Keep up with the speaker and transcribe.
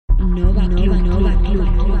Nova Club.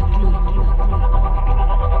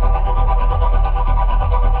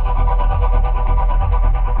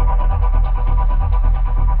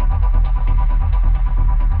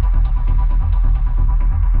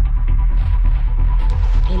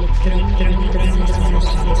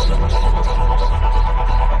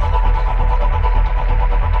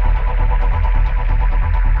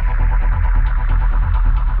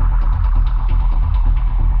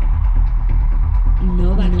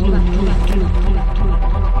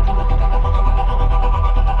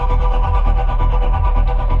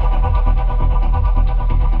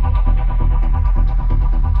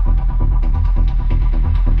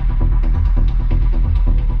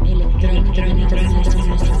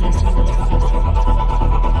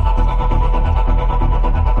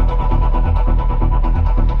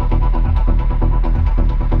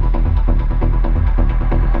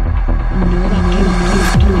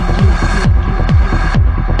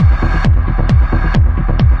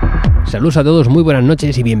 Saludos a todos, muy buenas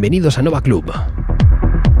noches y bienvenidos a Nova Club.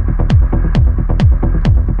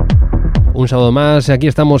 Un sábado más, aquí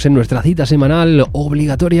estamos en nuestra cita semanal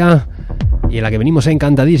obligatoria y en la que venimos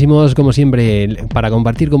encantadísimos, como siempre, para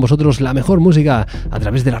compartir con vosotros la mejor música a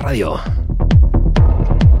través de la radio.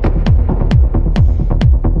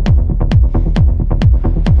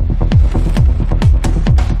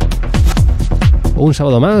 Un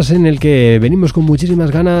sábado más en el que venimos con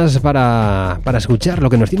muchísimas ganas para escuchar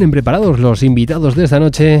lo que nos tienen preparados los invitados de esta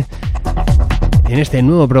noche en este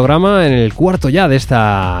nuevo programa, en el cuarto ya de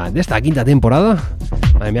esta quinta temporada.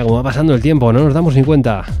 Madre mía, cómo va pasando el tiempo, no nos damos ni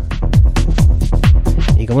cuenta.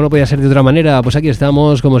 Y como no podía ser de otra manera, pues aquí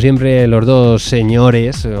estamos, como siempre, los dos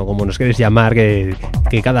señores, o como nos queréis llamar, que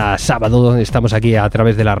cada sábado estamos aquí a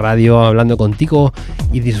través de la radio, hablando contigo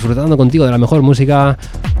y disfrutando contigo de la mejor música,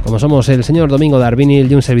 como somos el señor Domingo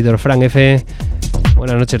Darvinil y un servidor Frank F.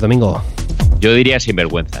 Buenas noches, Domingo. Yo diría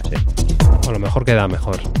sinvergüenzas, Bueno, mejor queda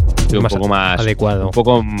mejor. Un poco más adecuado.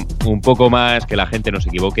 Un poco más que la gente no se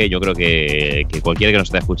equivoque. Yo creo que cualquiera que nos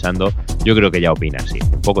esté escuchando, yo creo que ya opina, sí.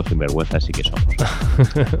 Un poco sinvergüenzas sí que somos.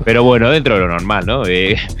 Pero bueno, dentro de lo normal, ¿no?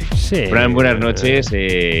 Sí. Buenas noches.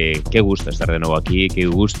 Qué gusto estar de nuevo aquí. Qué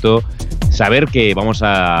gusto saber que vamos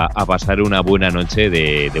a pasar una buena noche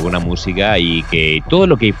de buena música y que todo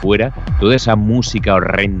lo que hay fuera, toda esa música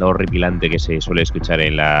horrenda, horripilante que se suele escuchar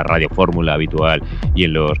en la radio fórmula habitual y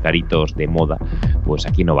en los caritos de moda, pues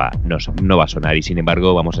aquí no va a sonar, y sin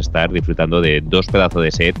embargo vamos a estar disfrutando de dos pedazos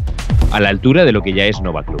de set a la altura de lo que ya es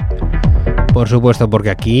Nova Club. Por supuesto, porque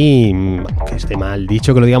aquí, que esté mal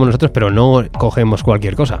dicho que lo digamos nosotros, pero no cogemos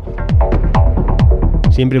cualquier cosa.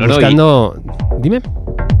 Siempre buscando... Dime.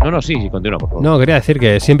 No, sí, continúa, por favor. No, quería decir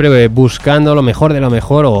que siempre buscando lo mejor de lo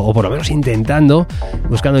mejor, o por lo menos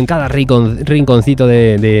buscando en cada rinconcito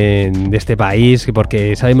de este país,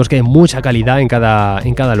 porque sabemos que hay mucha calidad en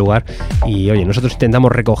cada lugar. Y oye, nosotros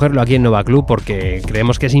intentamos recogerlo aquí en Nova Club porque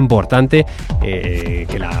creemos que es importante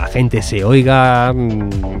que la gente se oiga,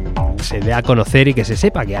 se dé a conocer y que se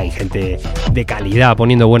sepa que hay gente de calidad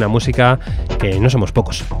poniendo buena música, que no somos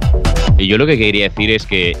pocos. Y yo lo que quería decir es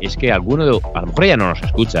que alguno, a lo mejor ya no nos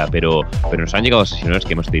escucha, pero nos han llegado sesiones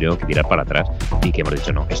que hemos tenido que tirar para atrás y que hemos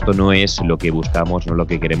dicho, no, esto no es lo que buscamos, no es lo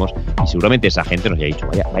que queremos, y seguramente esa gente nos haya dicho,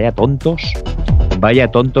 vaya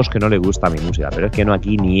tontos que no le gusta mi música, pero es que no,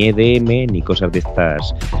 aquí ni EDM ni cosas de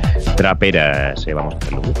estas traperas vamos a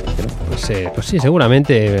hacerlo, ¿no? Pues sí,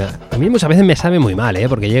 seguramente. A mí muchas veces me sabe muy mal,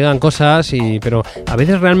 porque llegan cosas, pero a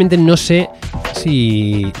veces realmente no sé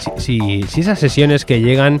si esas sesiones que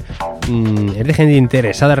llegan es de gente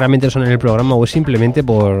interesada, realmente son en el programa, o es simplemente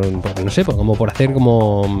por hacer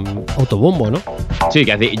como autobombo, ¿no? Sí,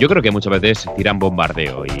 yo creo que muchas veces tiran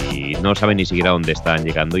bombardeo y no saben ni siquiera dónde están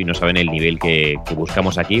llegando y no saben el nivel que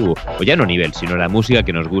buscamos aquí, o ya no nivel, sino la música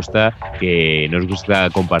que nos gusta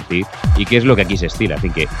compartir y que es lo que aquí se estila. Así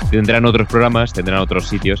que tendrán otros programas, tendrán otros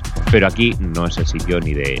sitios, pero aquí no es el sitio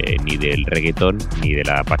ni del reggaetón, ni de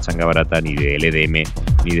la pachanga barata, ni del EDM,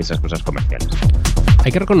 ni de esas cosas comerciales.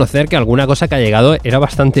 Hay que reconocer que alguna cosa que ha llegado era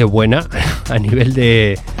bastante buena a nivel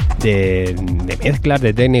de mezclas,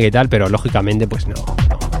 de técnica y tal, pero lógicamente pues no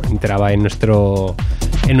entraba en nuestro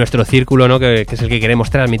círculo, ¿no? Que es el que queremos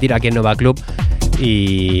transmitir aquí en Nova Club,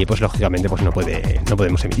 y pues lógicamente pues no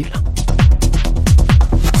podemos emitirla.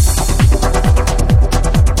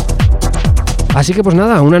 Así que pues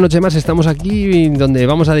nada, una noche más estamos aquí donde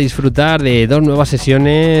vamos a disfrutar de dos nuevas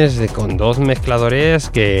sesiones con dos mezcladores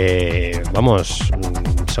que,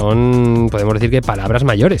 podemos decir que palabras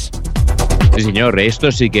mayores. Sí, señor,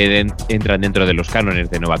 estos sí que entran dentro de los cánones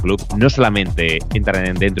de Nova Club. No solamente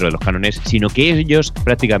entran dentro de los cánones, sino que ellos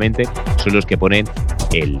prácticamente son los que ponen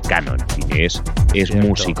el canon. Es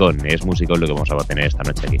musicón lo que vamos a tener esta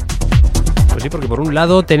noche aquí. Pues sí, porque por un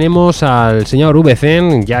lado tenemos al señor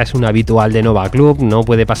VCen, ya es un habitual de Nova Club, no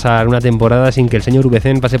puede pasar una temporada sin que el señor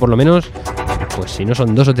VCen pase por lo menos, pues si no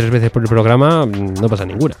son 2 o 3 veces por el programa, no pasa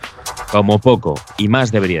ninguna. Como poco, y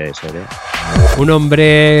más debería de ser, Un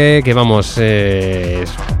hombre que, vamos,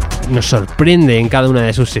 nos sorprende en cada una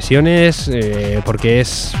de sus sesiones, porque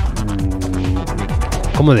es,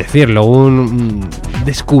 ¿cómo decirlo?, un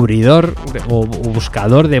descubridor o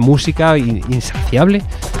buscador de música insaciable,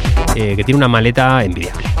 que tiene una maleta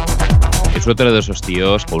envidiable. Es otro de esos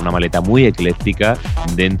tíos con una maleta muy ecléctica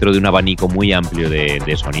dentro de un abanico muy amplio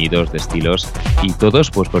de sonidos, de estilos, y todos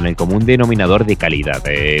pues con el común denominador de calidad.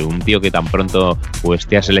 Un tío que tan pronto pues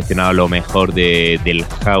te ha seleccionado lo mejor del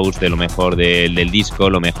house, de lo mejor del disco,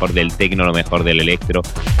 lo mejor del techno, lo mejor del electro,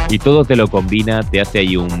 y todo te lo combina, te hace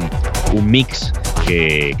ahí un mix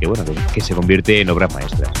que se convierte en obras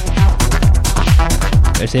maestras.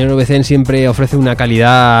 El señor VCen siempre ofrece una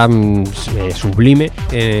calidad sublime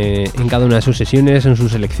en cada una de sus sesiones, en su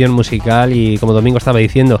selección musical, y como Domingo estaba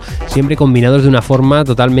diciendo, siempre combinados de una forma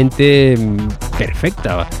totalmente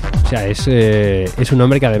perfecta. O sea, es un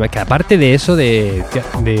hombre que además, que aparte de eso, de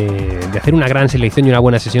hacer una gran selección y una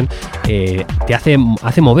buena sesión, te hace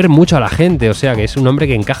mover mucho a la gente. O sea, que es un hombre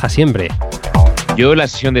que encaja siempre. Yo la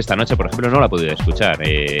sesión de esta noche, por ejemplo, no la he podido escuchar,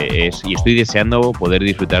 y estoy deseando poder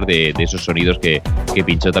disfrutar de esos sonidos que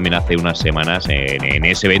pinchó también hace unas semanas en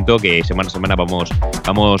ese evento que semana a semana vamos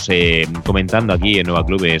comentando aquí en Nova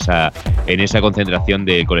Club, en esa concentración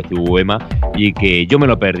del colectivo UEMA, y que yo me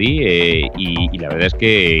lo perdí, y la verdad es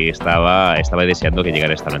que estaba deseando que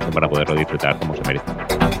llegara esta noche para poderlo disfrutar como se merece.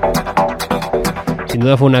 Sin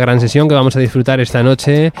duda fue una gran sesión que vamos a disfrutar esta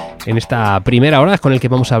noche, en esta primera hora con el que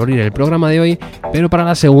vamos a abrir el programa de hoy, pero para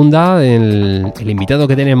la segunda, el invitado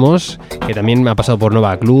que tenemos, que también me ha pasado por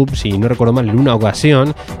Nova Club, si no recuerdo mal, en una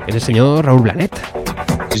ocasión, es el señor Raúl Blanet.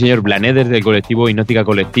 Sí, señor, Blanet, desde el colectivo Hipnótica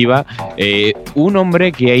Colectiva, un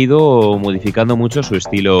hombre que ha ido modificando mucho su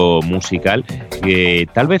estilo musical, que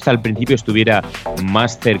tal vez al principio estuviera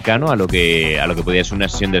más cercano a lo que podía ser una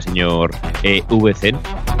sesión del señor VCen,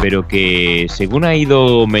 pero que según ha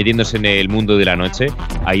ido metiéndose en el mundo de la noche,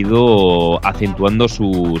 ha ido acentuando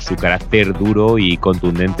su carácter duro y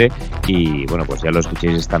contundente, y bueno, pues ya lo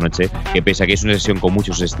escuchéis esta noche, que pese a que es una sesión con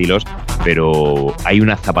muchos estilos, pero hay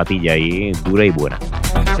una zapatilla ahí dura y buena.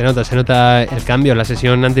 Se nota el cambio. La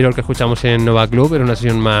sesión anterior que escuchamos en Nova Club era una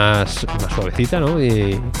sesión más suavecita, ¿no?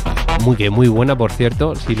 Y muy buena, por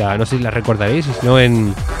cierto. No sé si la recordaréis, si no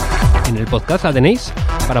en el podcast la tenéis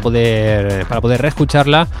para poder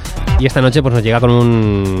reescucharla. Y esta noche pues nos llega con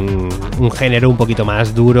un género un poquito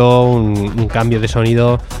más duro, un cambio de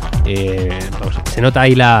sonido. Se nota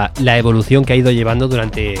ahí la evolución que ha ido llevando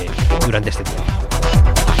durante este tiempo.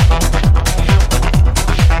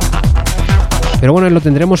 Pero bueno, lo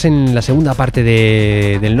tendremos en la segunda parte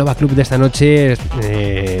del Nova Club de esta noche.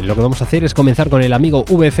 Lo que vamos a hacer es comenzar con el amigo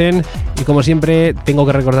VCen, y como siempre tengo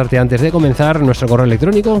que recordarte antes de comenzar nuestro correo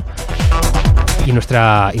electrónico y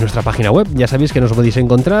nuestra página web. Ya sabéis que nos podéis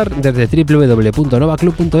encontrar desde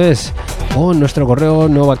www.novaclub.es o nuestro correo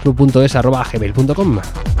novaclub.es@gmail.com.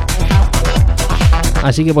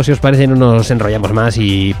 Así que pues si os parece no nos enrollamos más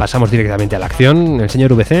y pasamos directamente a la acción. El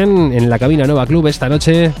señor VCen en la cabina Nova Club esta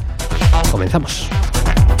noche. Comenzamos.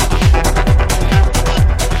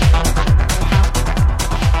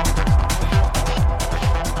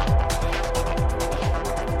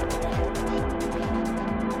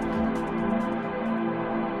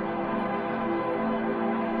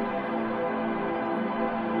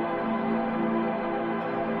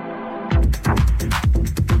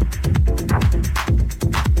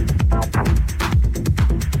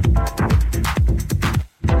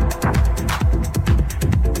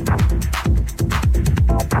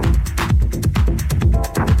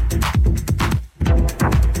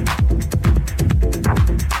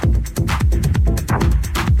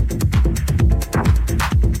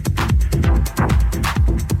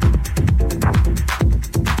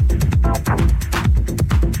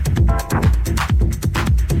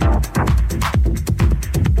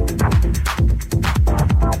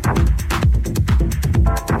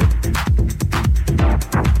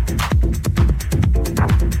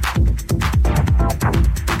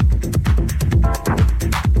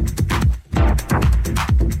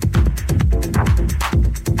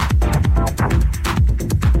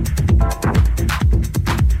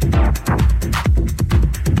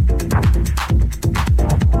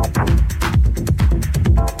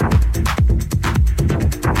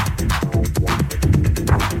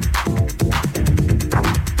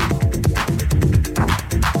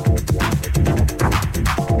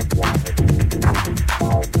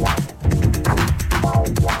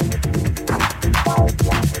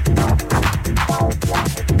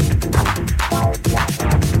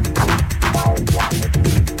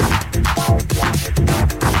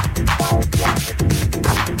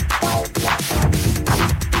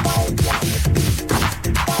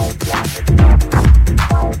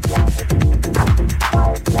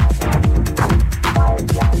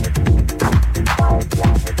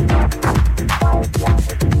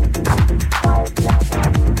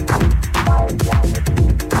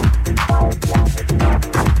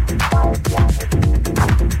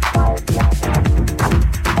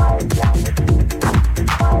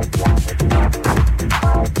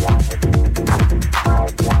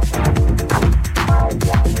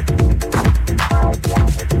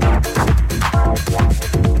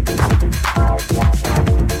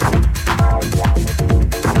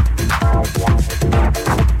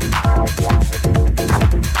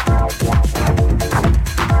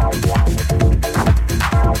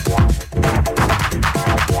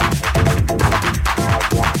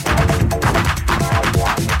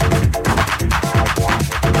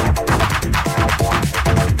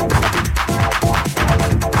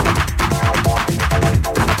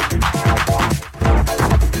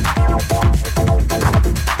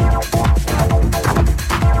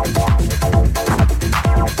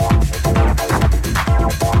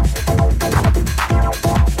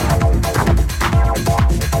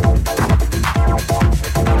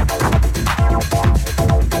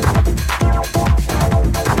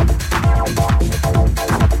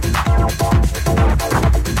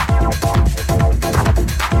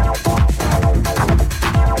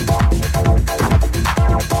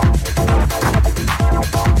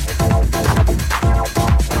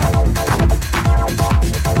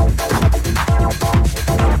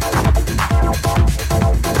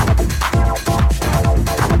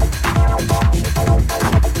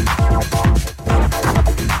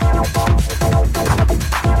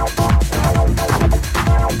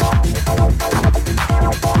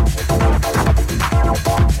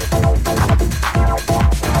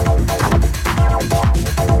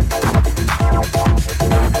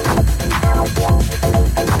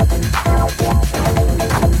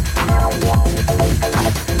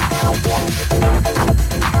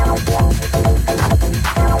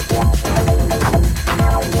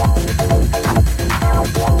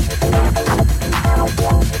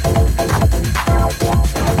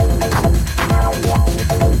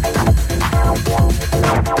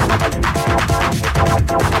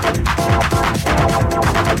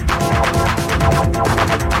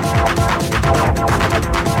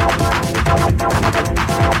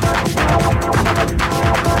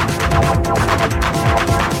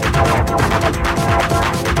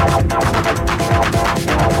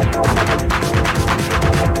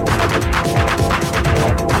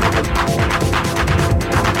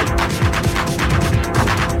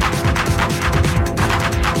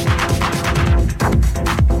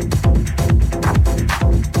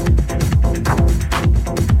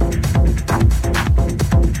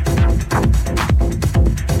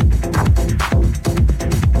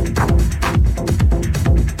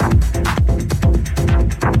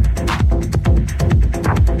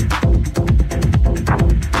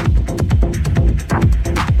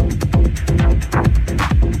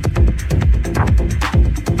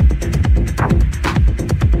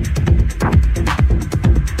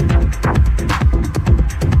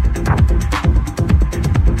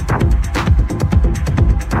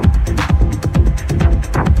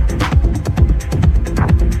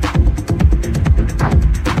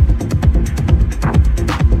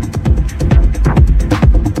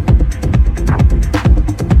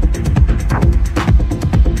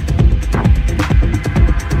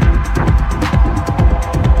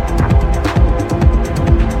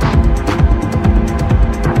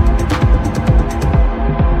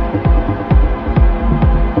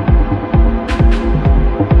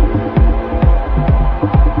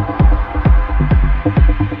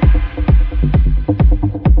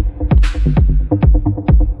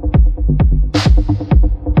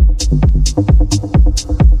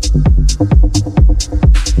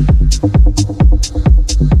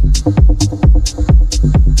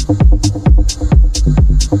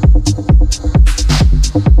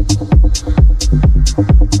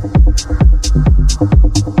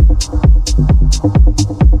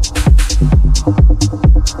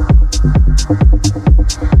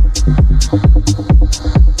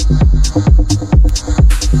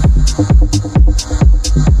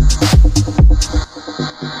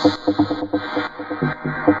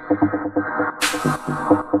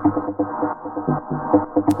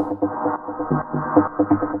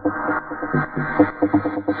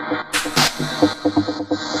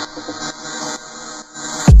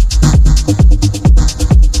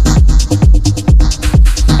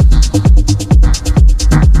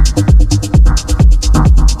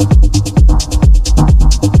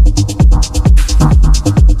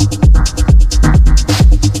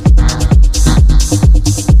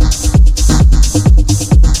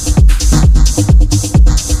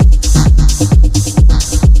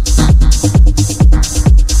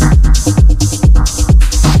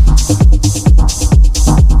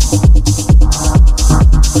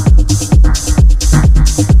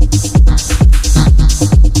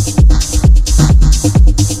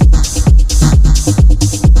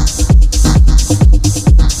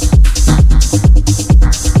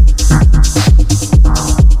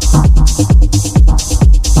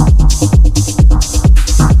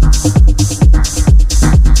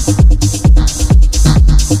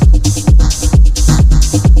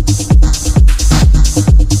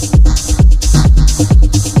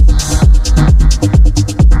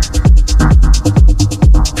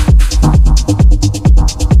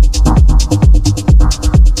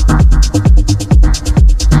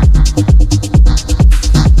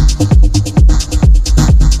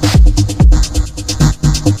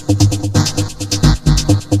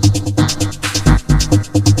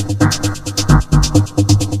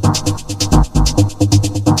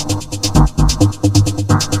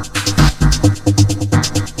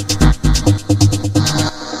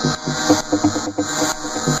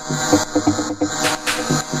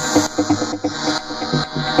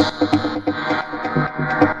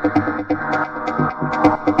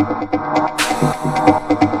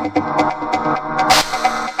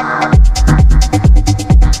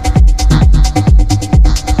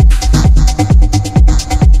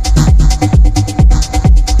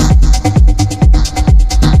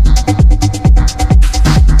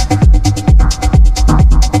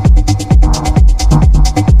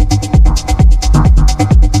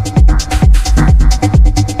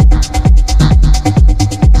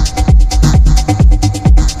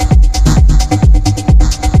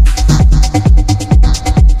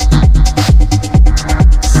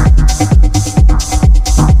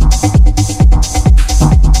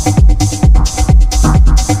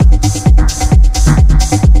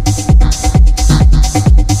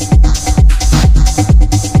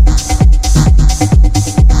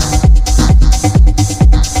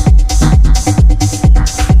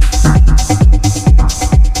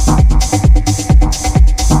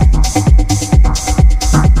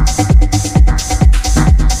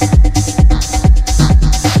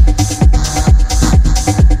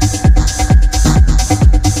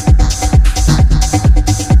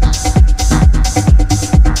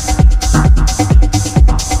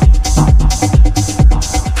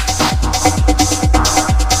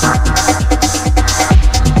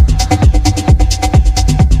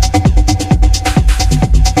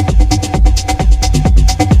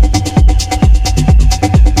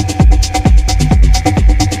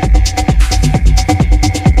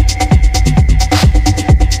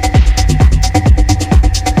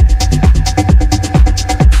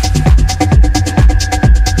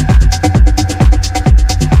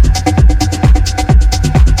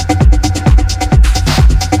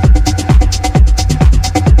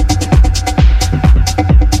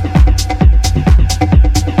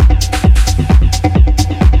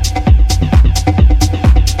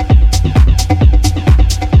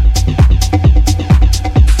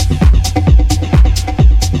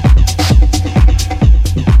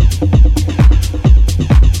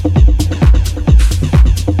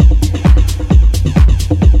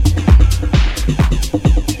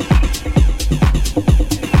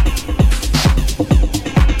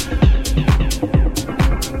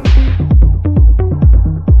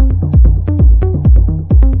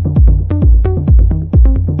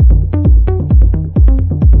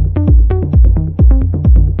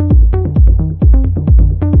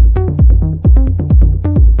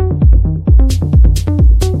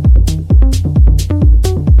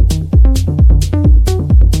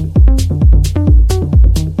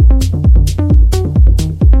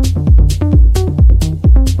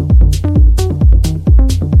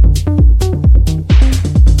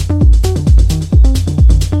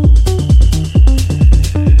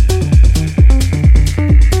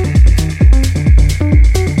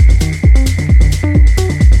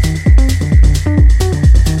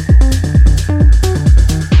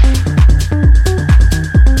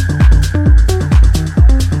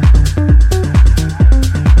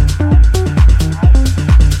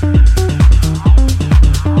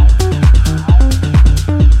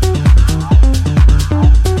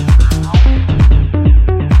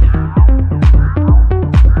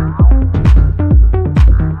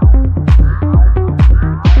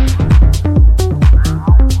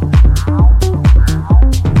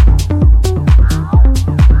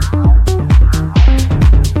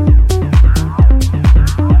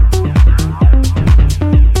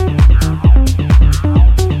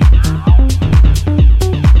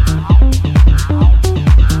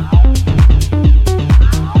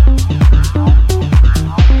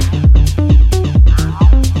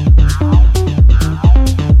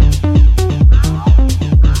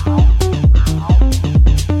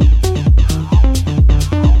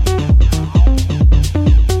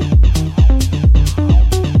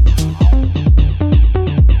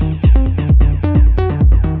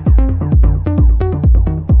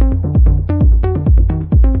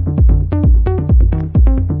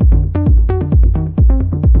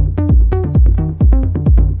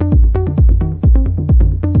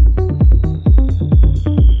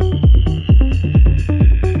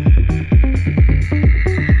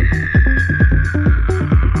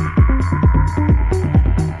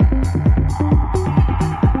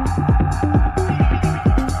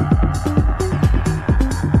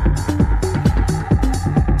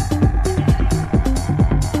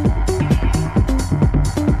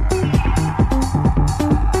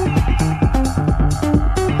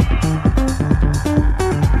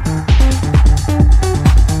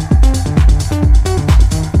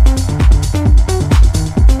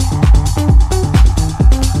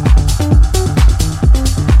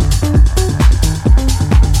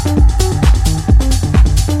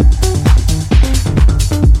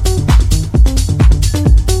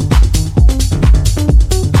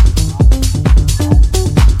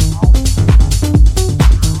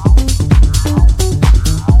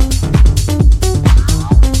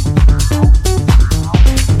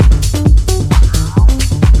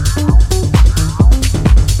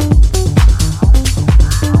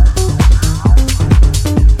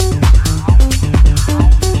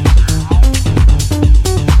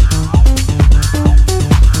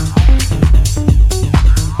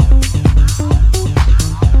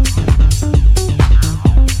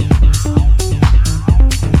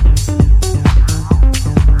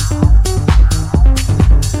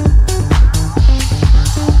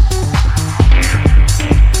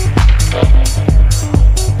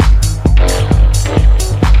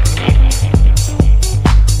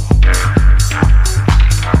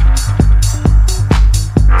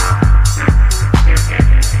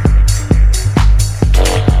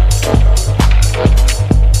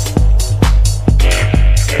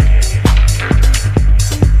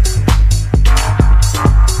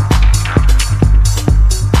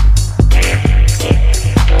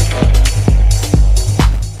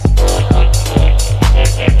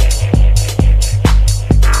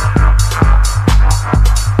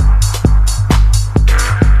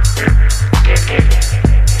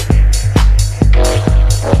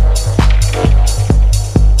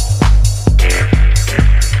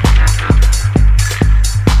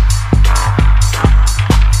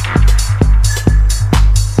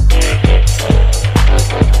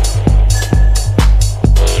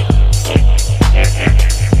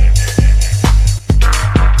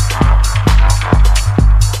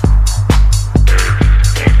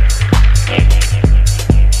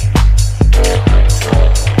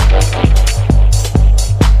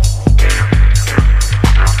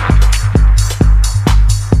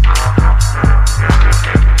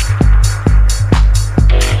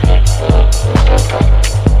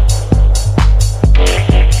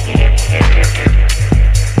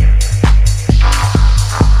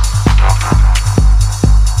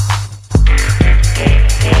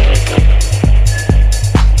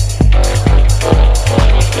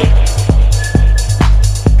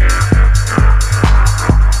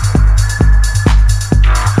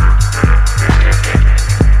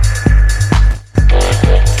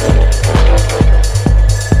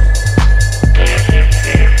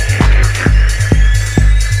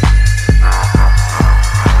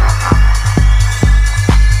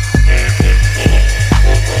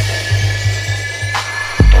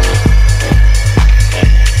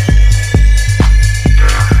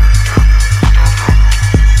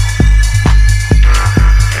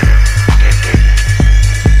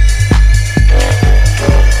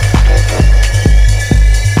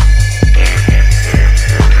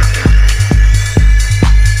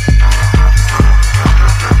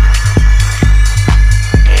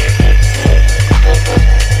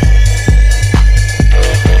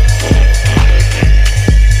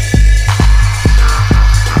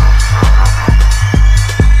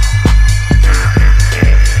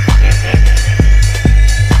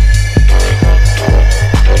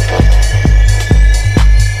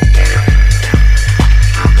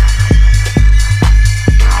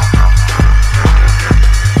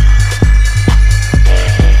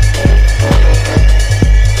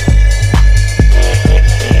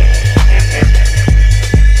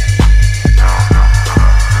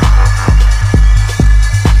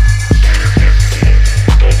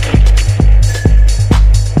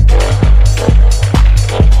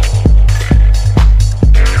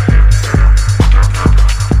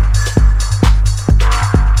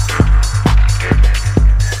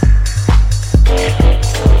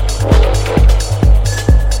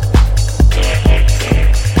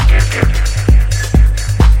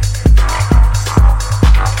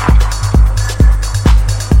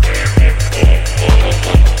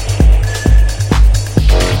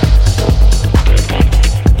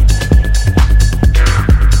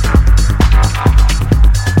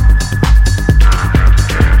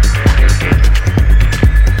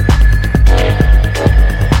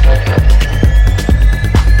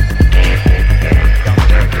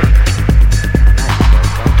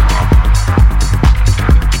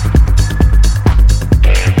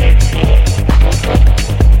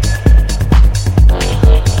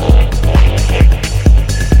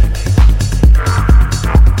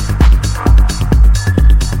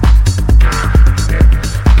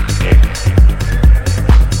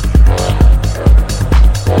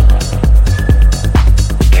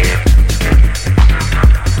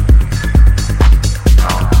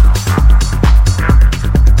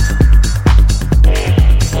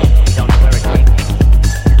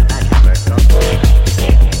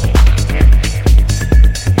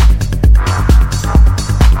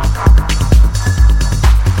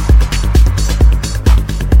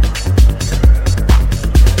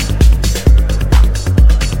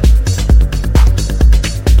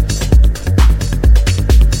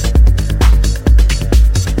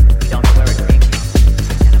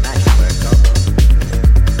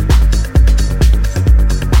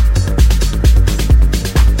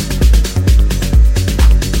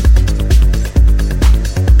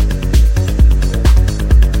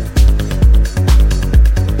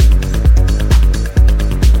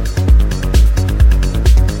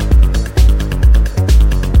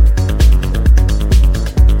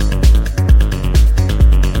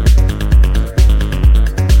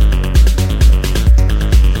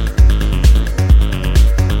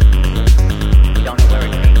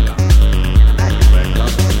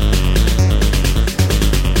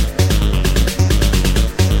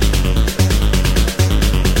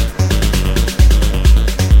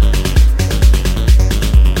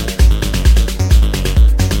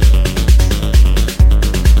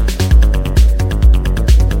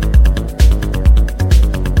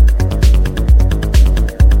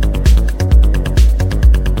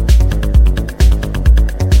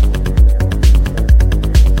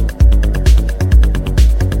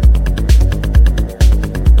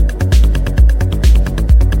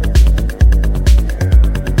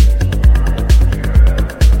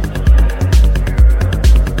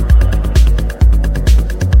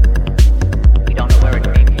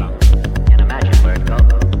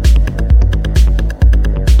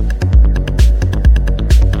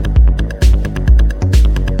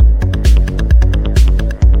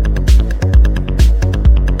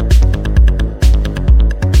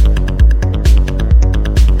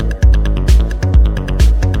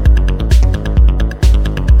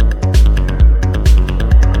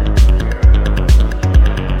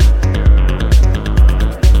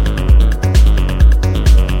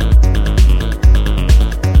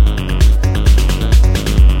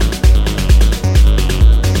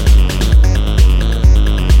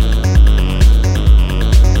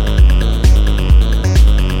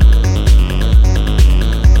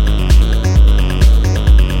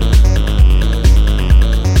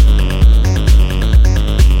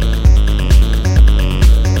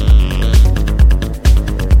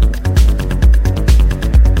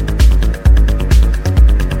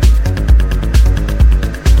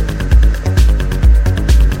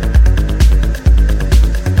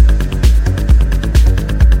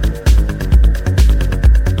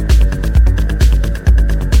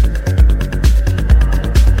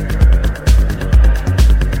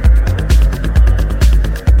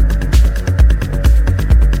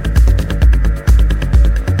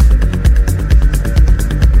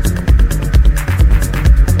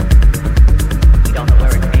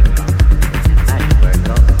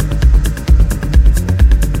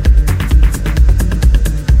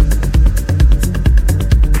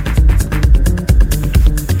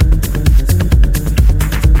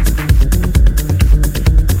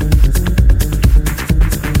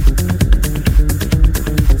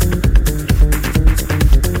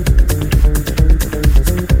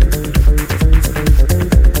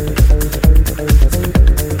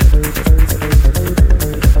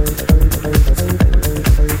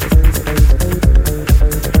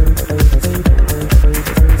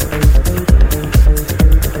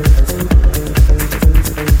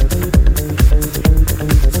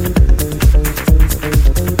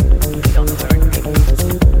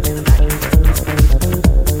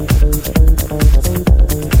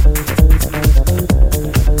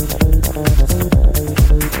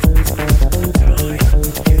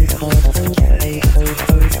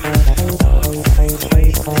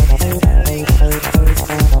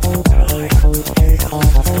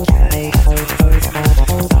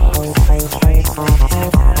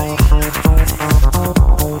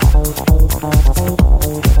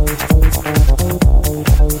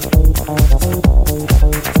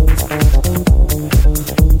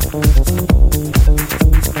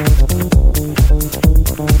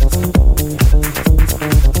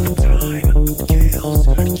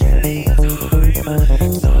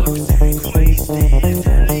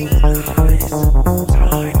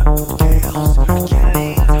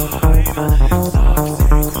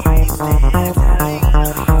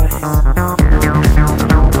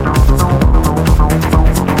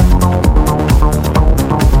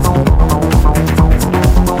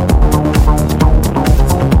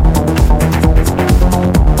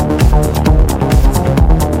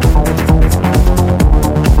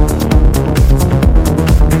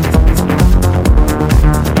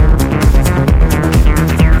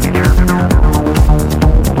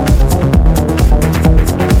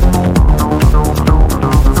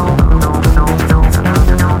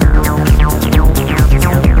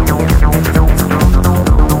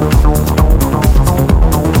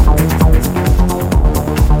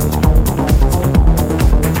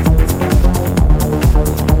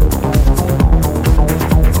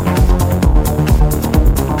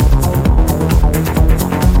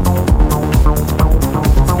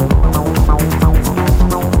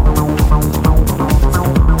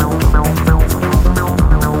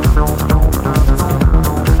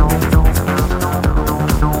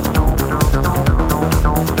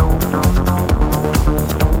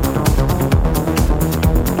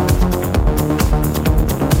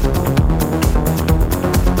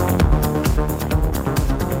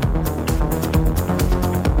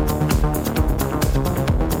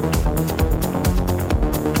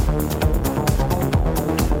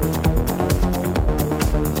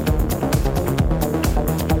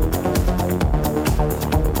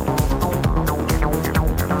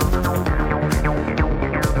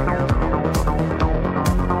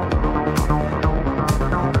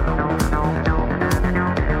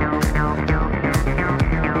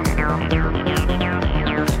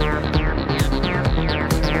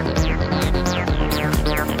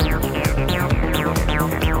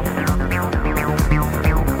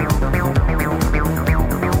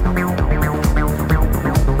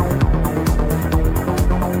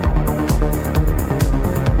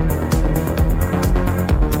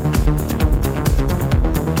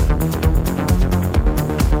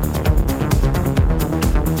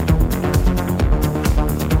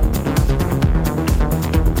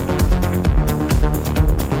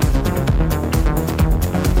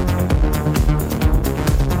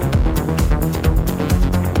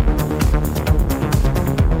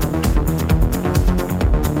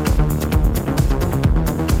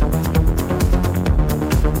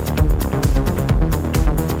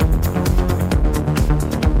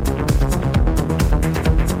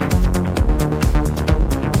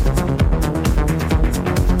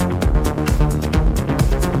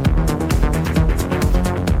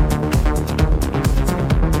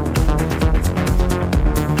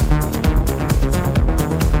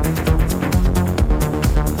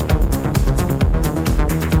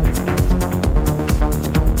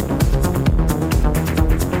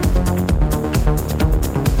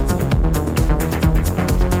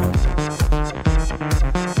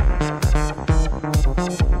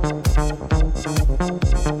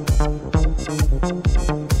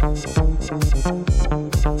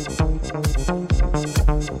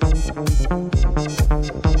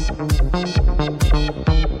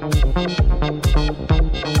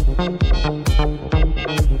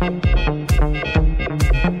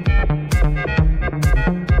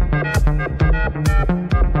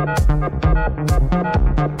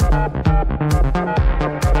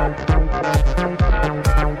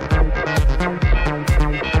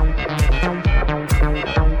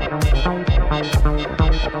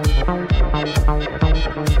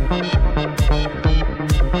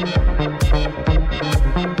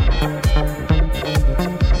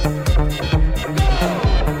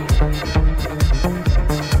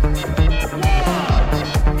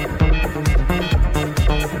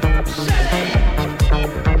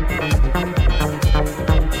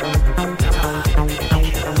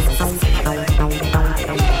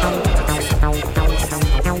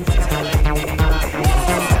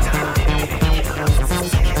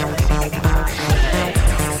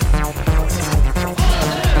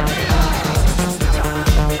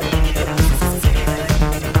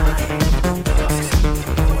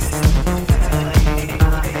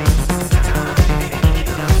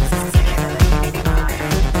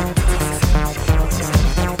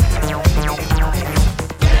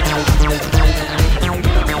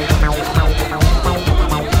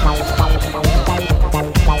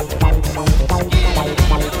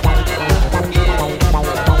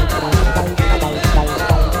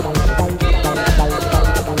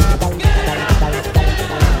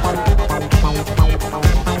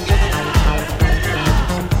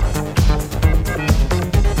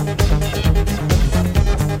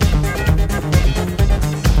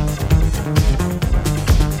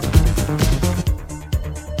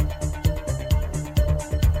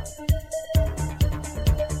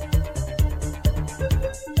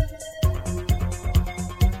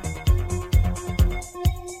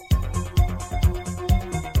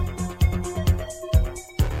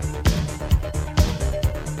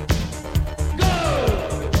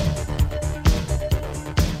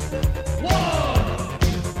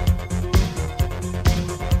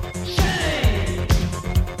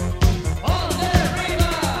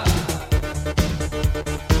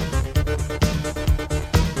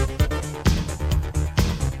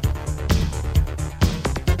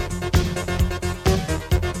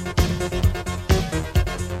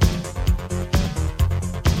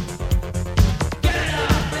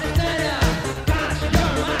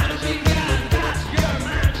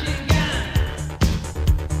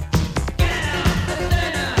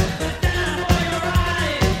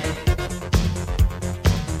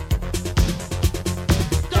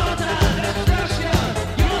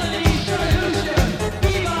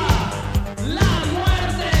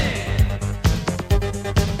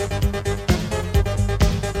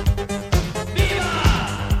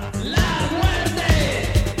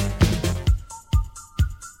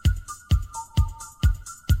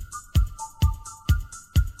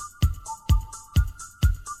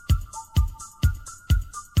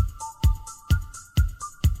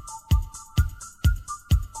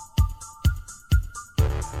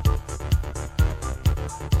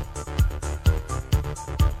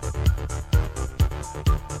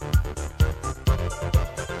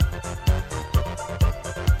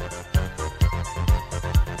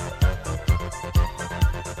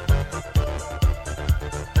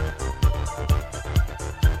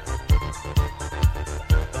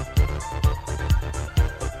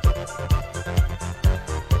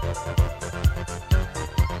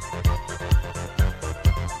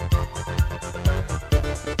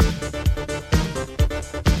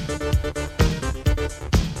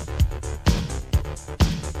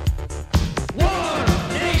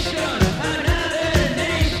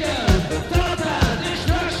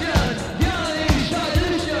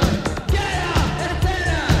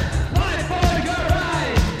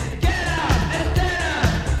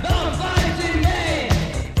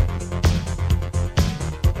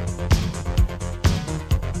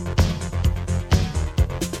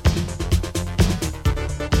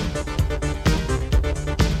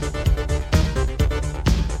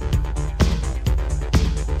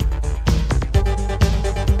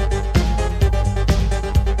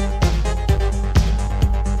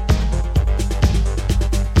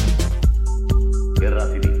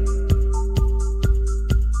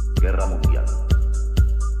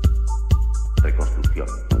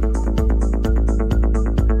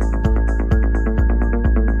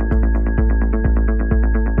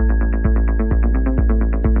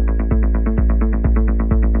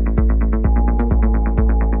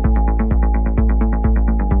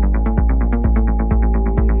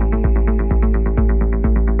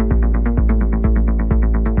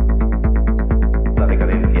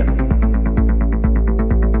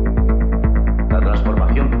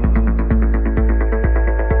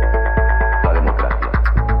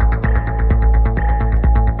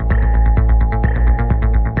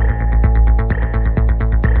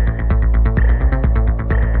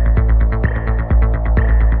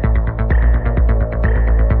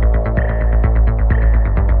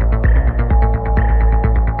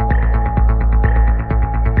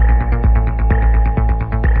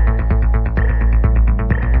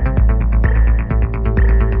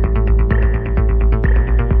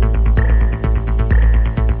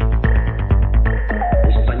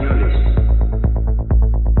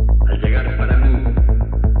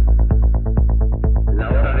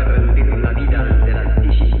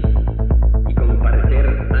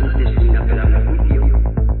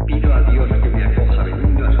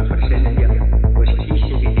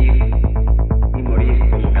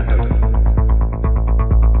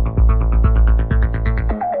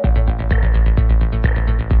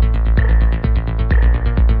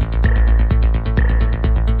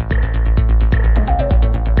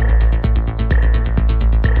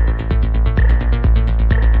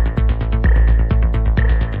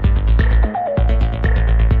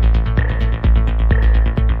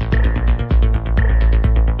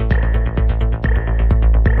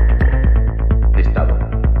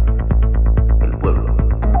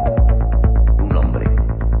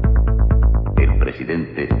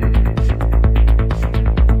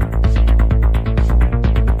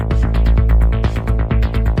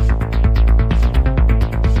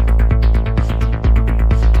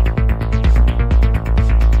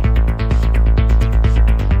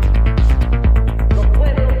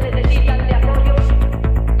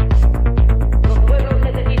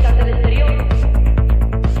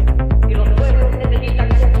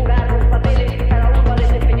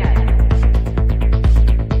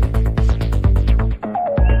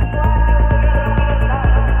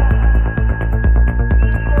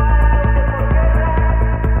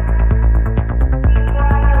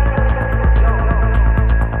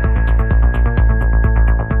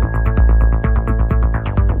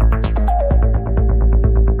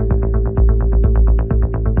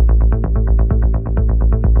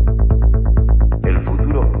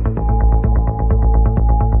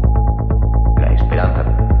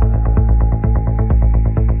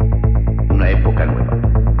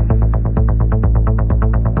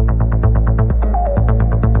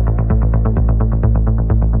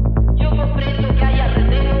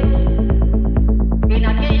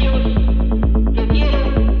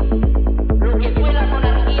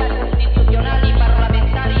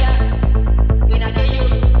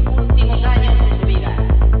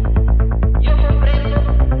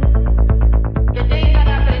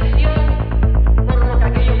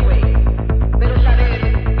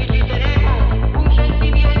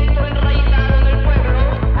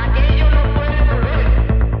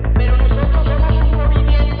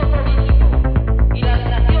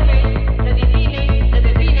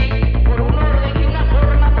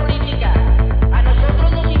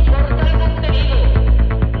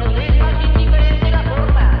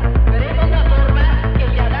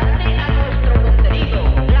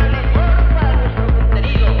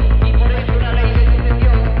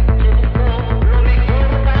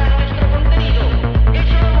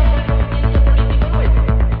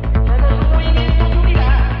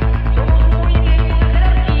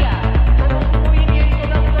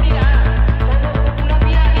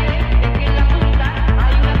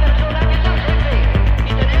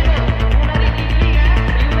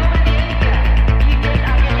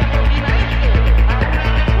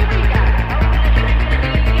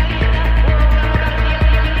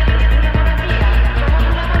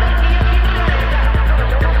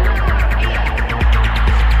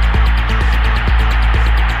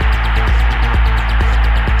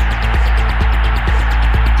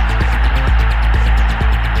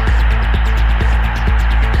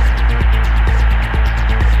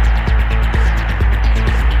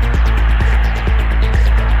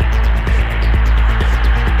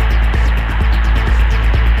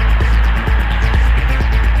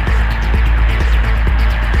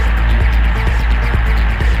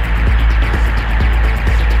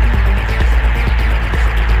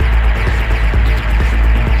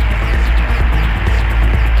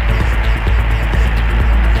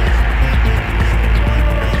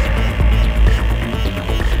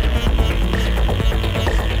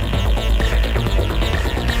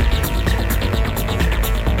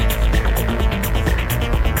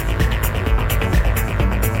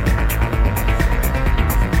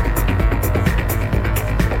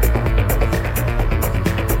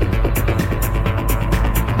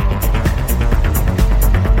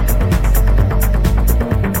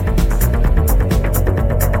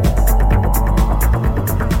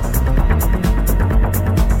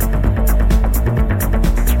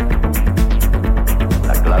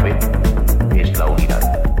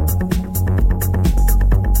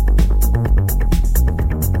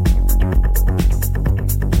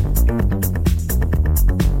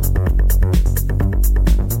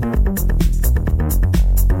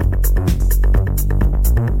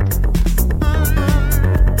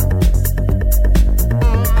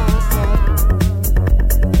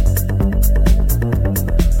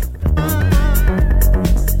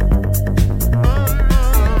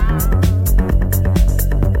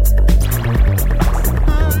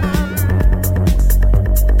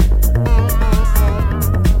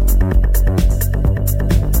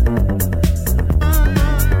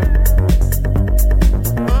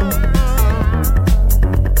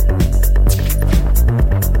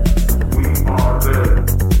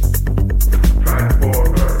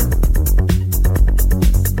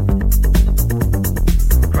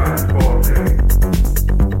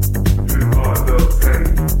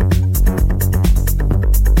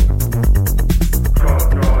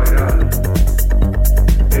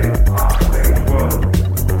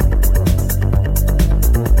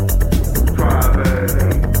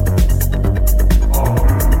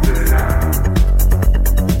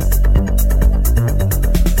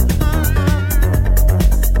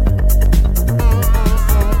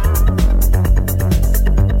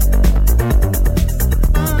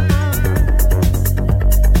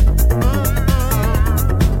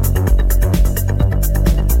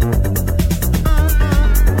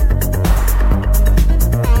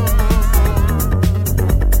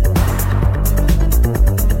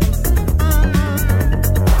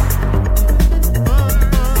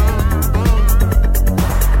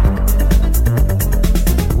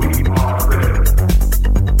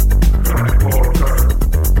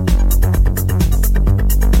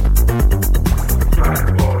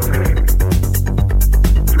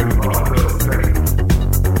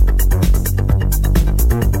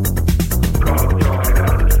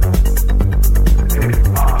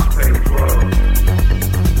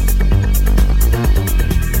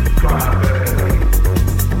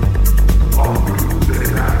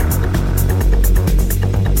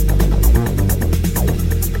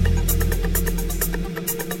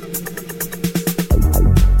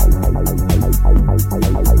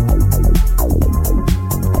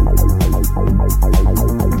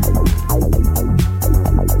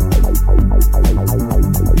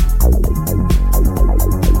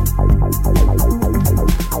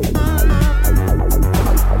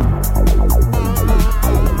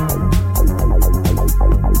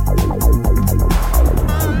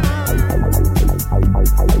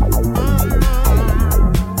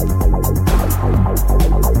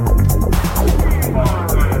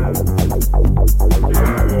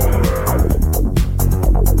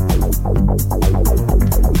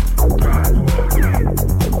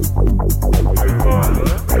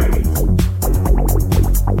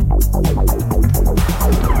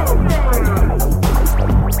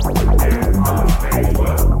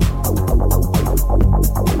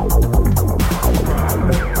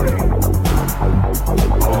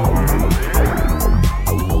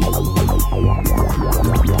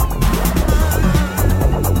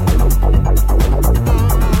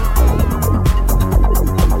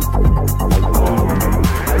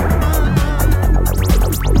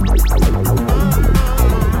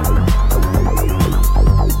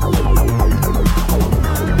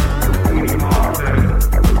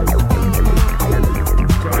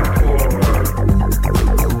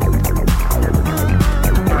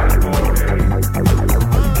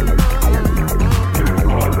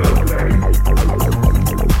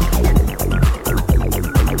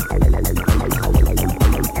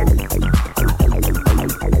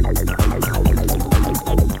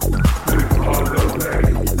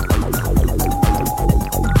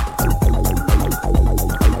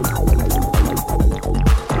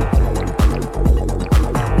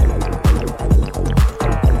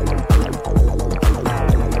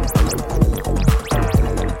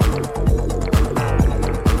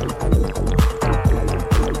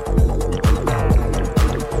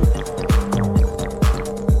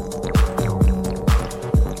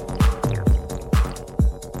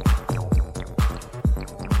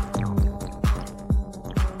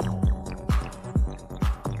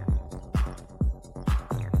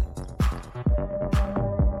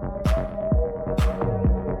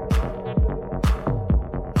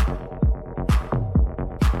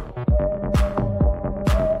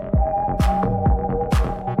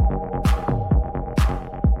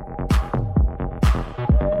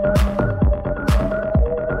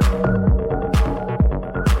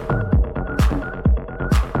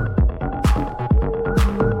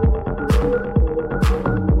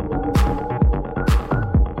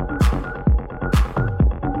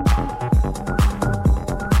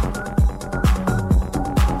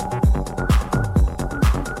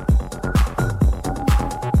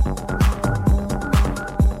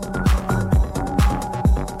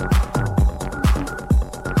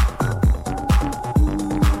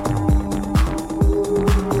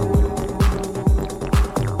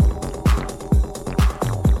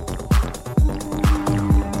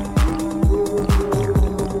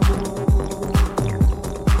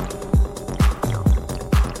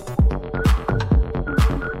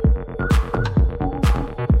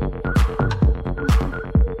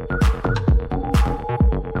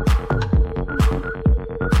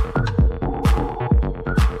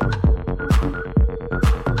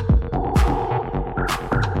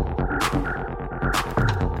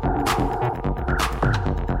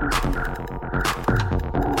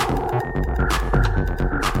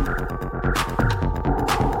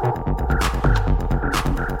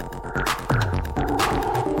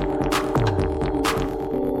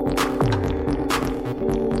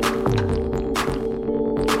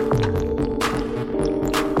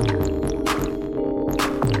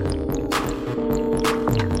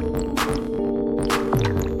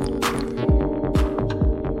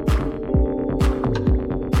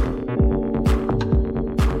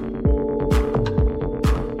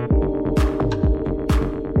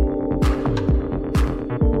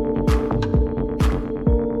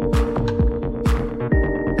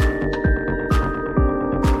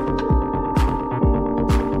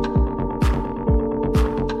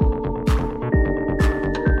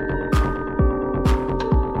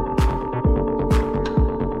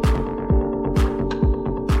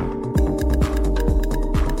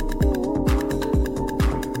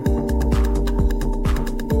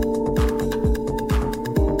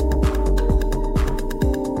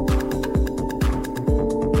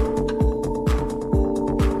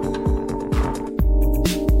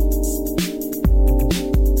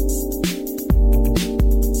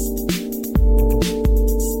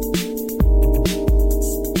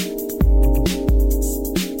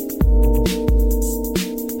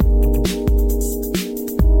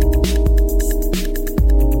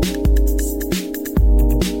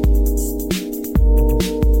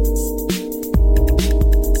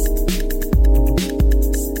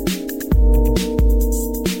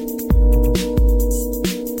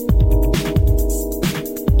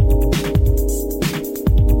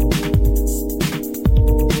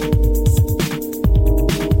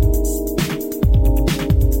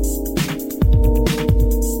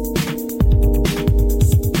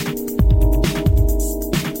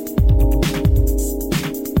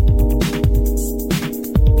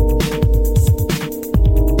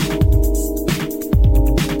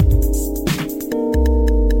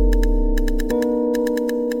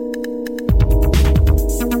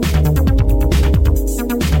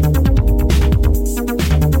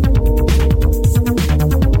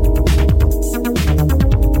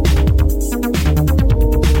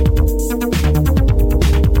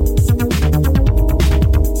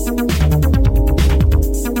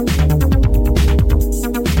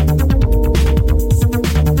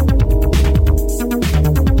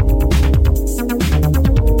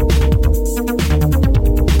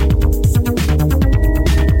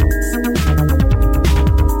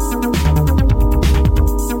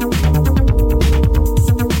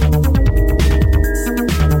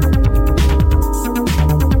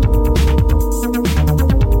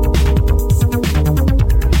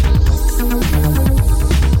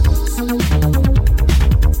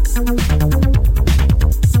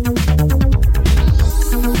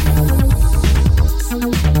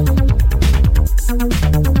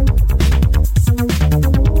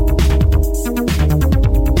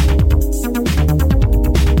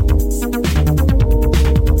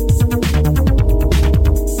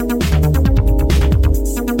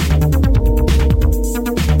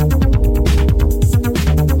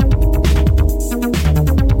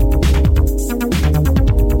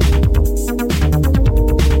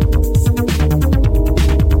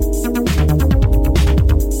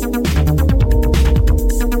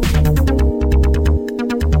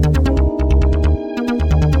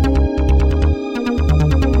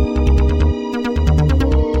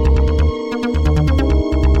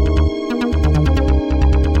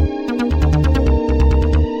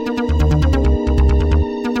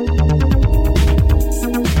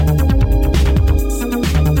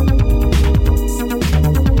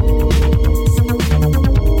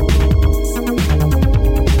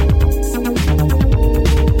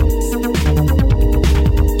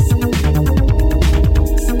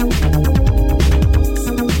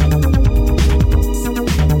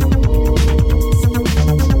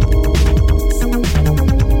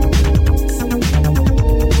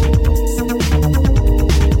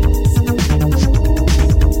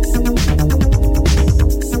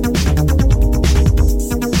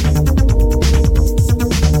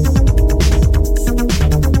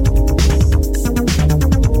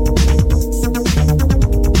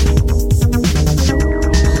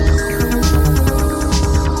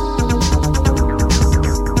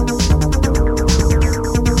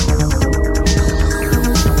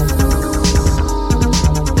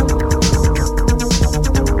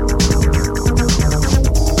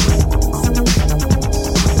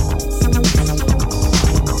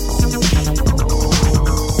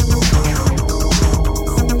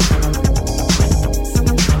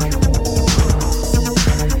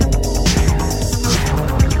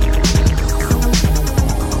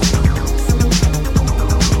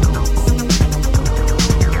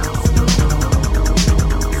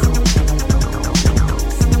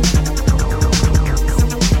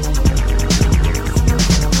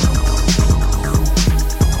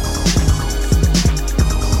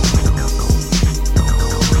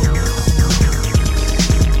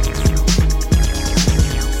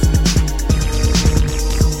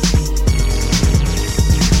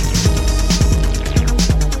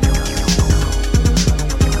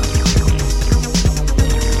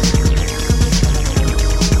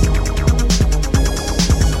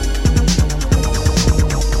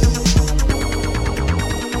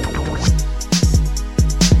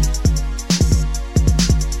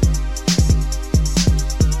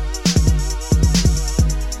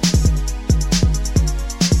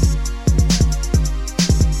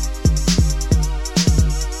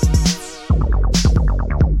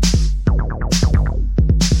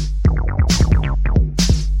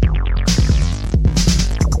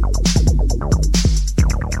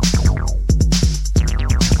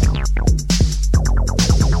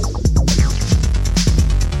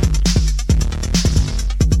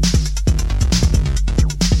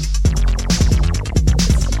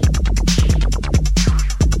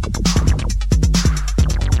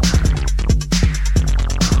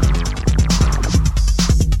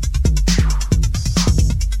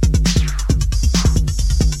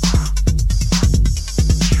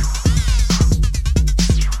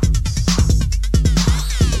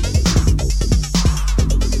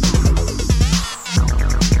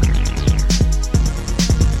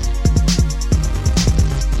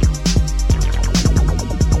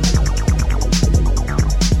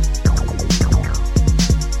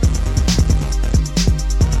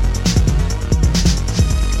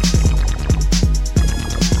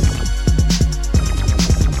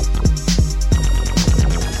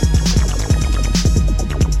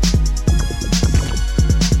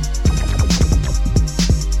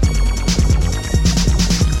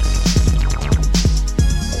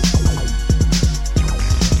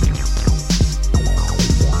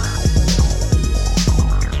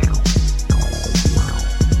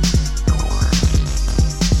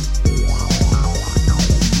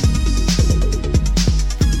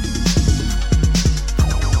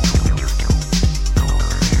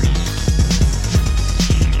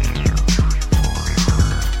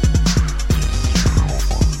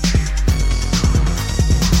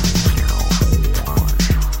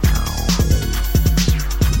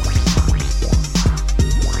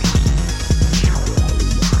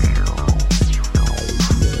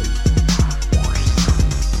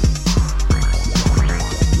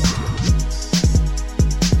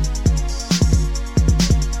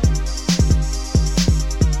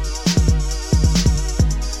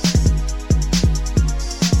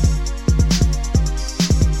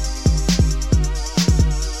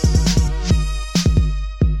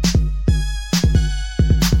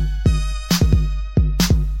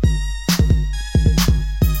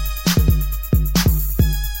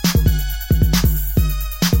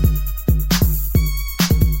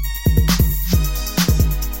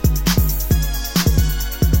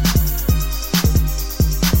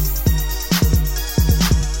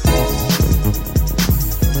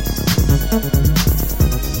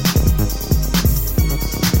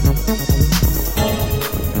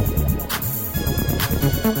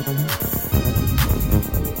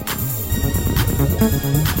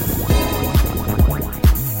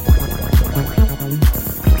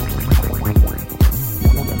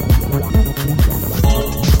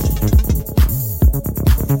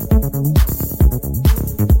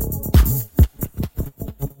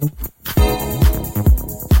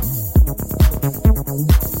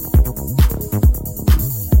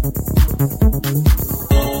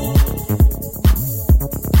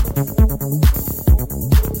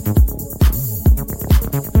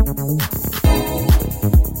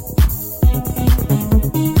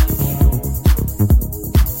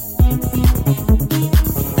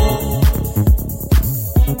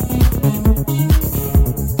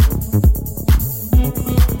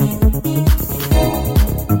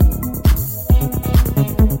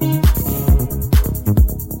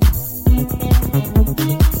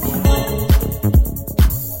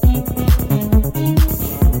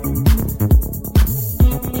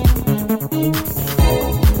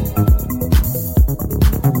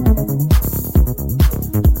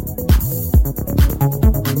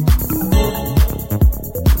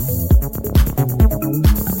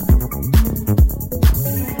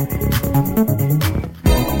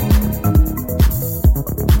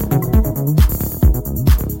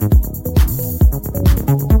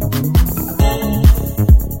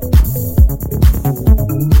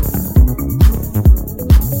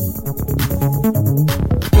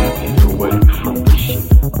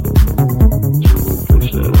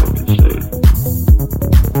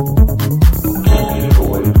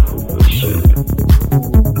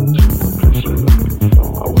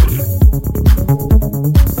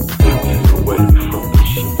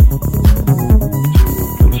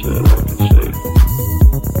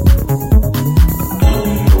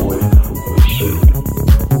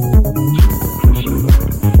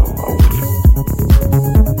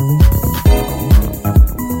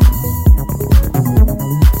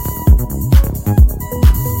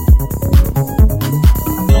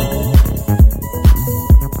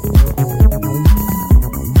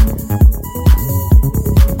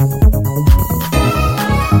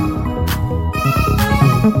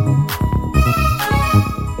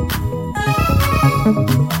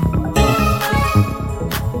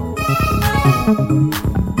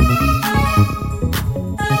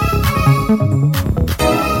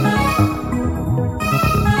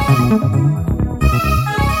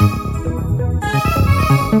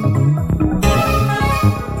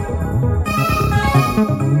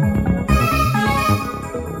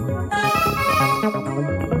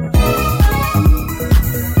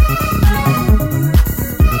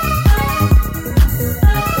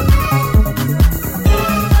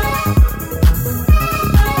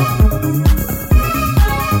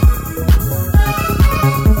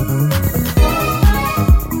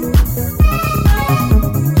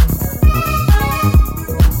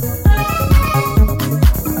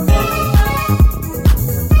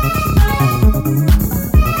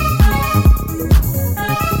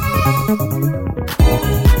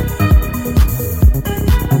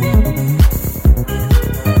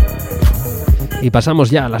 Y pasamos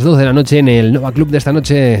ya a las 12 de la noche en el Nova Club de esta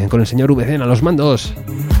noche con el señor VC a los mandos.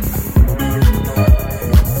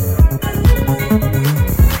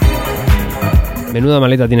 Menuda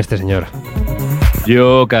maleta tiene este señor.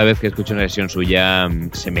 Yo cada vez que escucho una sesión suya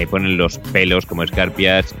se me ponen los pelos como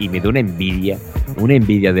escarpias y me da una envidia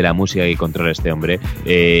de la música que controla este hombre.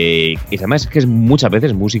 Y además es que es muchas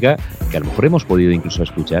veces música que a lo mejor hemos podido incluso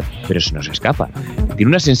escuchar, pero se nos escapa. Tiene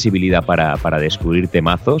una sensibilidad para descubrir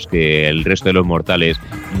temazos que el resto de los mortales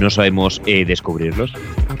no sabemos descubrirlos,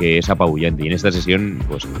 que es apabullante. Y en esta sesión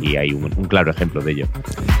pues y hay un claro ejemplo de ello.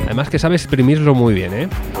 Además que sabe exprimirlo muy bien, ¿eh?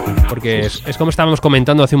 Porque es como estábamos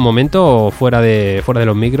comentando hace un momento fuera de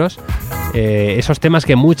los micros, esos temas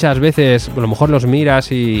que muchas veces a lo mejor los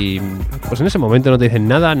miras y pues en ese momento no te dicen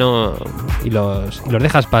nada, y los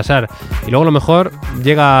dejas pasar, y luego a lo mejor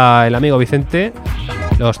llega el amigo Vicente,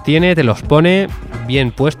 los tiene, te los pone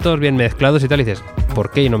bien puestos, bien mezclados y tal, y dices,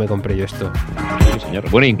 ¿por qué no me compré yo esto? Sí, señor.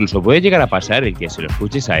 Bueno, incluso puede llegar a pasar el que se lo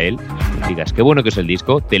escuches a él, digas qué bueno que es el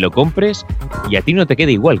disco, te lo compres y a ti no te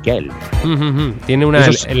quede igual que a él. Tiene una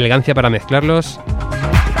elegancia para mezclarlos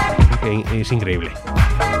que es increíble.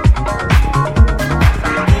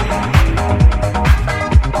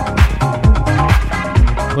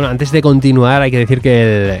 Bueno, antes de continuar hay que decir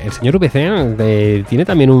que el señor VC tiene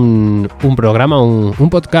también un programa, un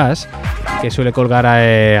podcast que suele colgar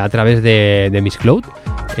a través de Mixcloud,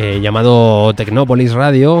 llamado Tecnópolis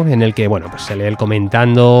Radio, en el que bueno, pues se lee él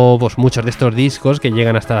comentando pues, muchos de estos discos que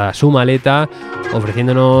llegan hasta su maleta,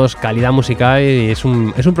 ofreciéndonos calidad musical, y es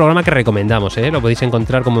un programa que recomendamos, lo podéis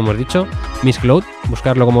encontrar, como hemos dicho, Mixcloud,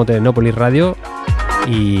 buscarlo como Tecnópolis Radio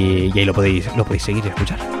y ahí lo podéis seguir y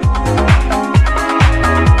escuchar.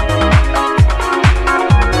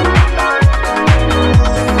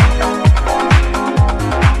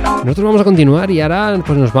 Nosotros vamos a continuar y ahora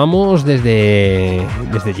pues nos vamos desde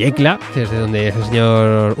Yecla, desde donde es el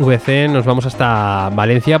señor VC, nos vamos hasta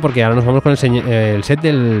Valencia, porque ahora nos vamos con el set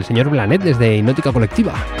del señor Blanet desde Hipnótica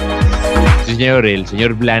Colectiva. Sí, señor, el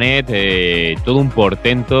señor Blanet, todo un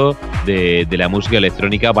portento de la música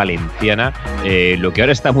electrónica valenciana. Lo que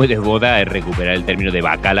ahora está muy de moda es recuperar el término de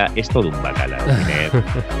bacala, es todo un bacala.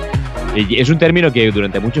 Es un término que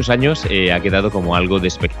durante muchos años ha quedado como algo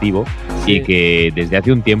despectivo, sí, y que desde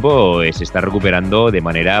hace un tiempo se está recuperando de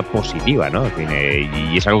manera positiva, ¿no?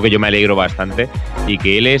 Y es algo que yo me alegro bastante, y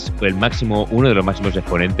que él es uno de los máximos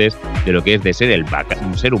exponentes de lo que es de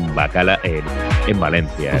ser un bacala en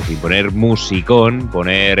Valencia. Es decir, poner musicón,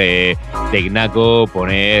 poner tecnaco,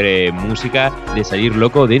 poner música de salir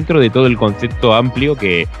loco dentro de todo el concepto amplio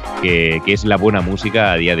que es la buena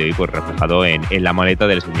música a día de hoy, pues reflejado en la maleta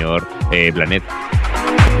del señor Blanet.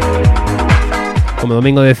 Como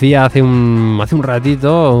Domingo decía hace un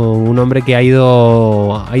ratito, un hombre que ha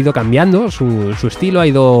ido cambiando su estilo, ha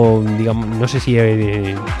ido, digamos, no sé si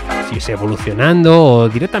es evolucionando o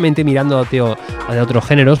directamente mirando a otros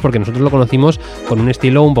géneros, porque nosotros lo conocimos con un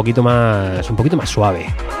estilo un poquito más suave.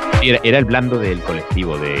 Era el blando del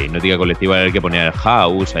colectivo, de Hipnótica Colectiva, era el que ponía el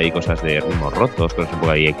house, hay cosas de ritmos rotos, cosas un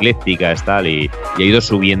poco ahí eclécticas, tal, y ha ido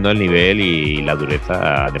subiendo el nivel y la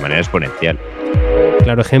dureza de manera exponencial.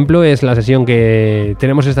 Claro ejemplo es la sesión que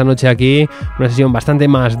tenemos esta noche aquí, una sesión bastante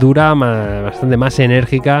más dura, bastante más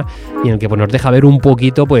enérgica, y en el que pues, nos deja ver un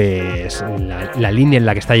poquito pues la línea en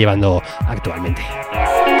la que está llevando actualmente.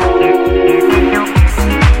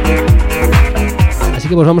 Así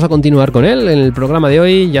que pues vamos a continuar con él en el programa de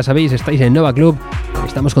hoy. Ya sabéis, estáis en Nova Club,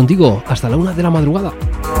 estamos contigo hasta la 1 de la madrugada.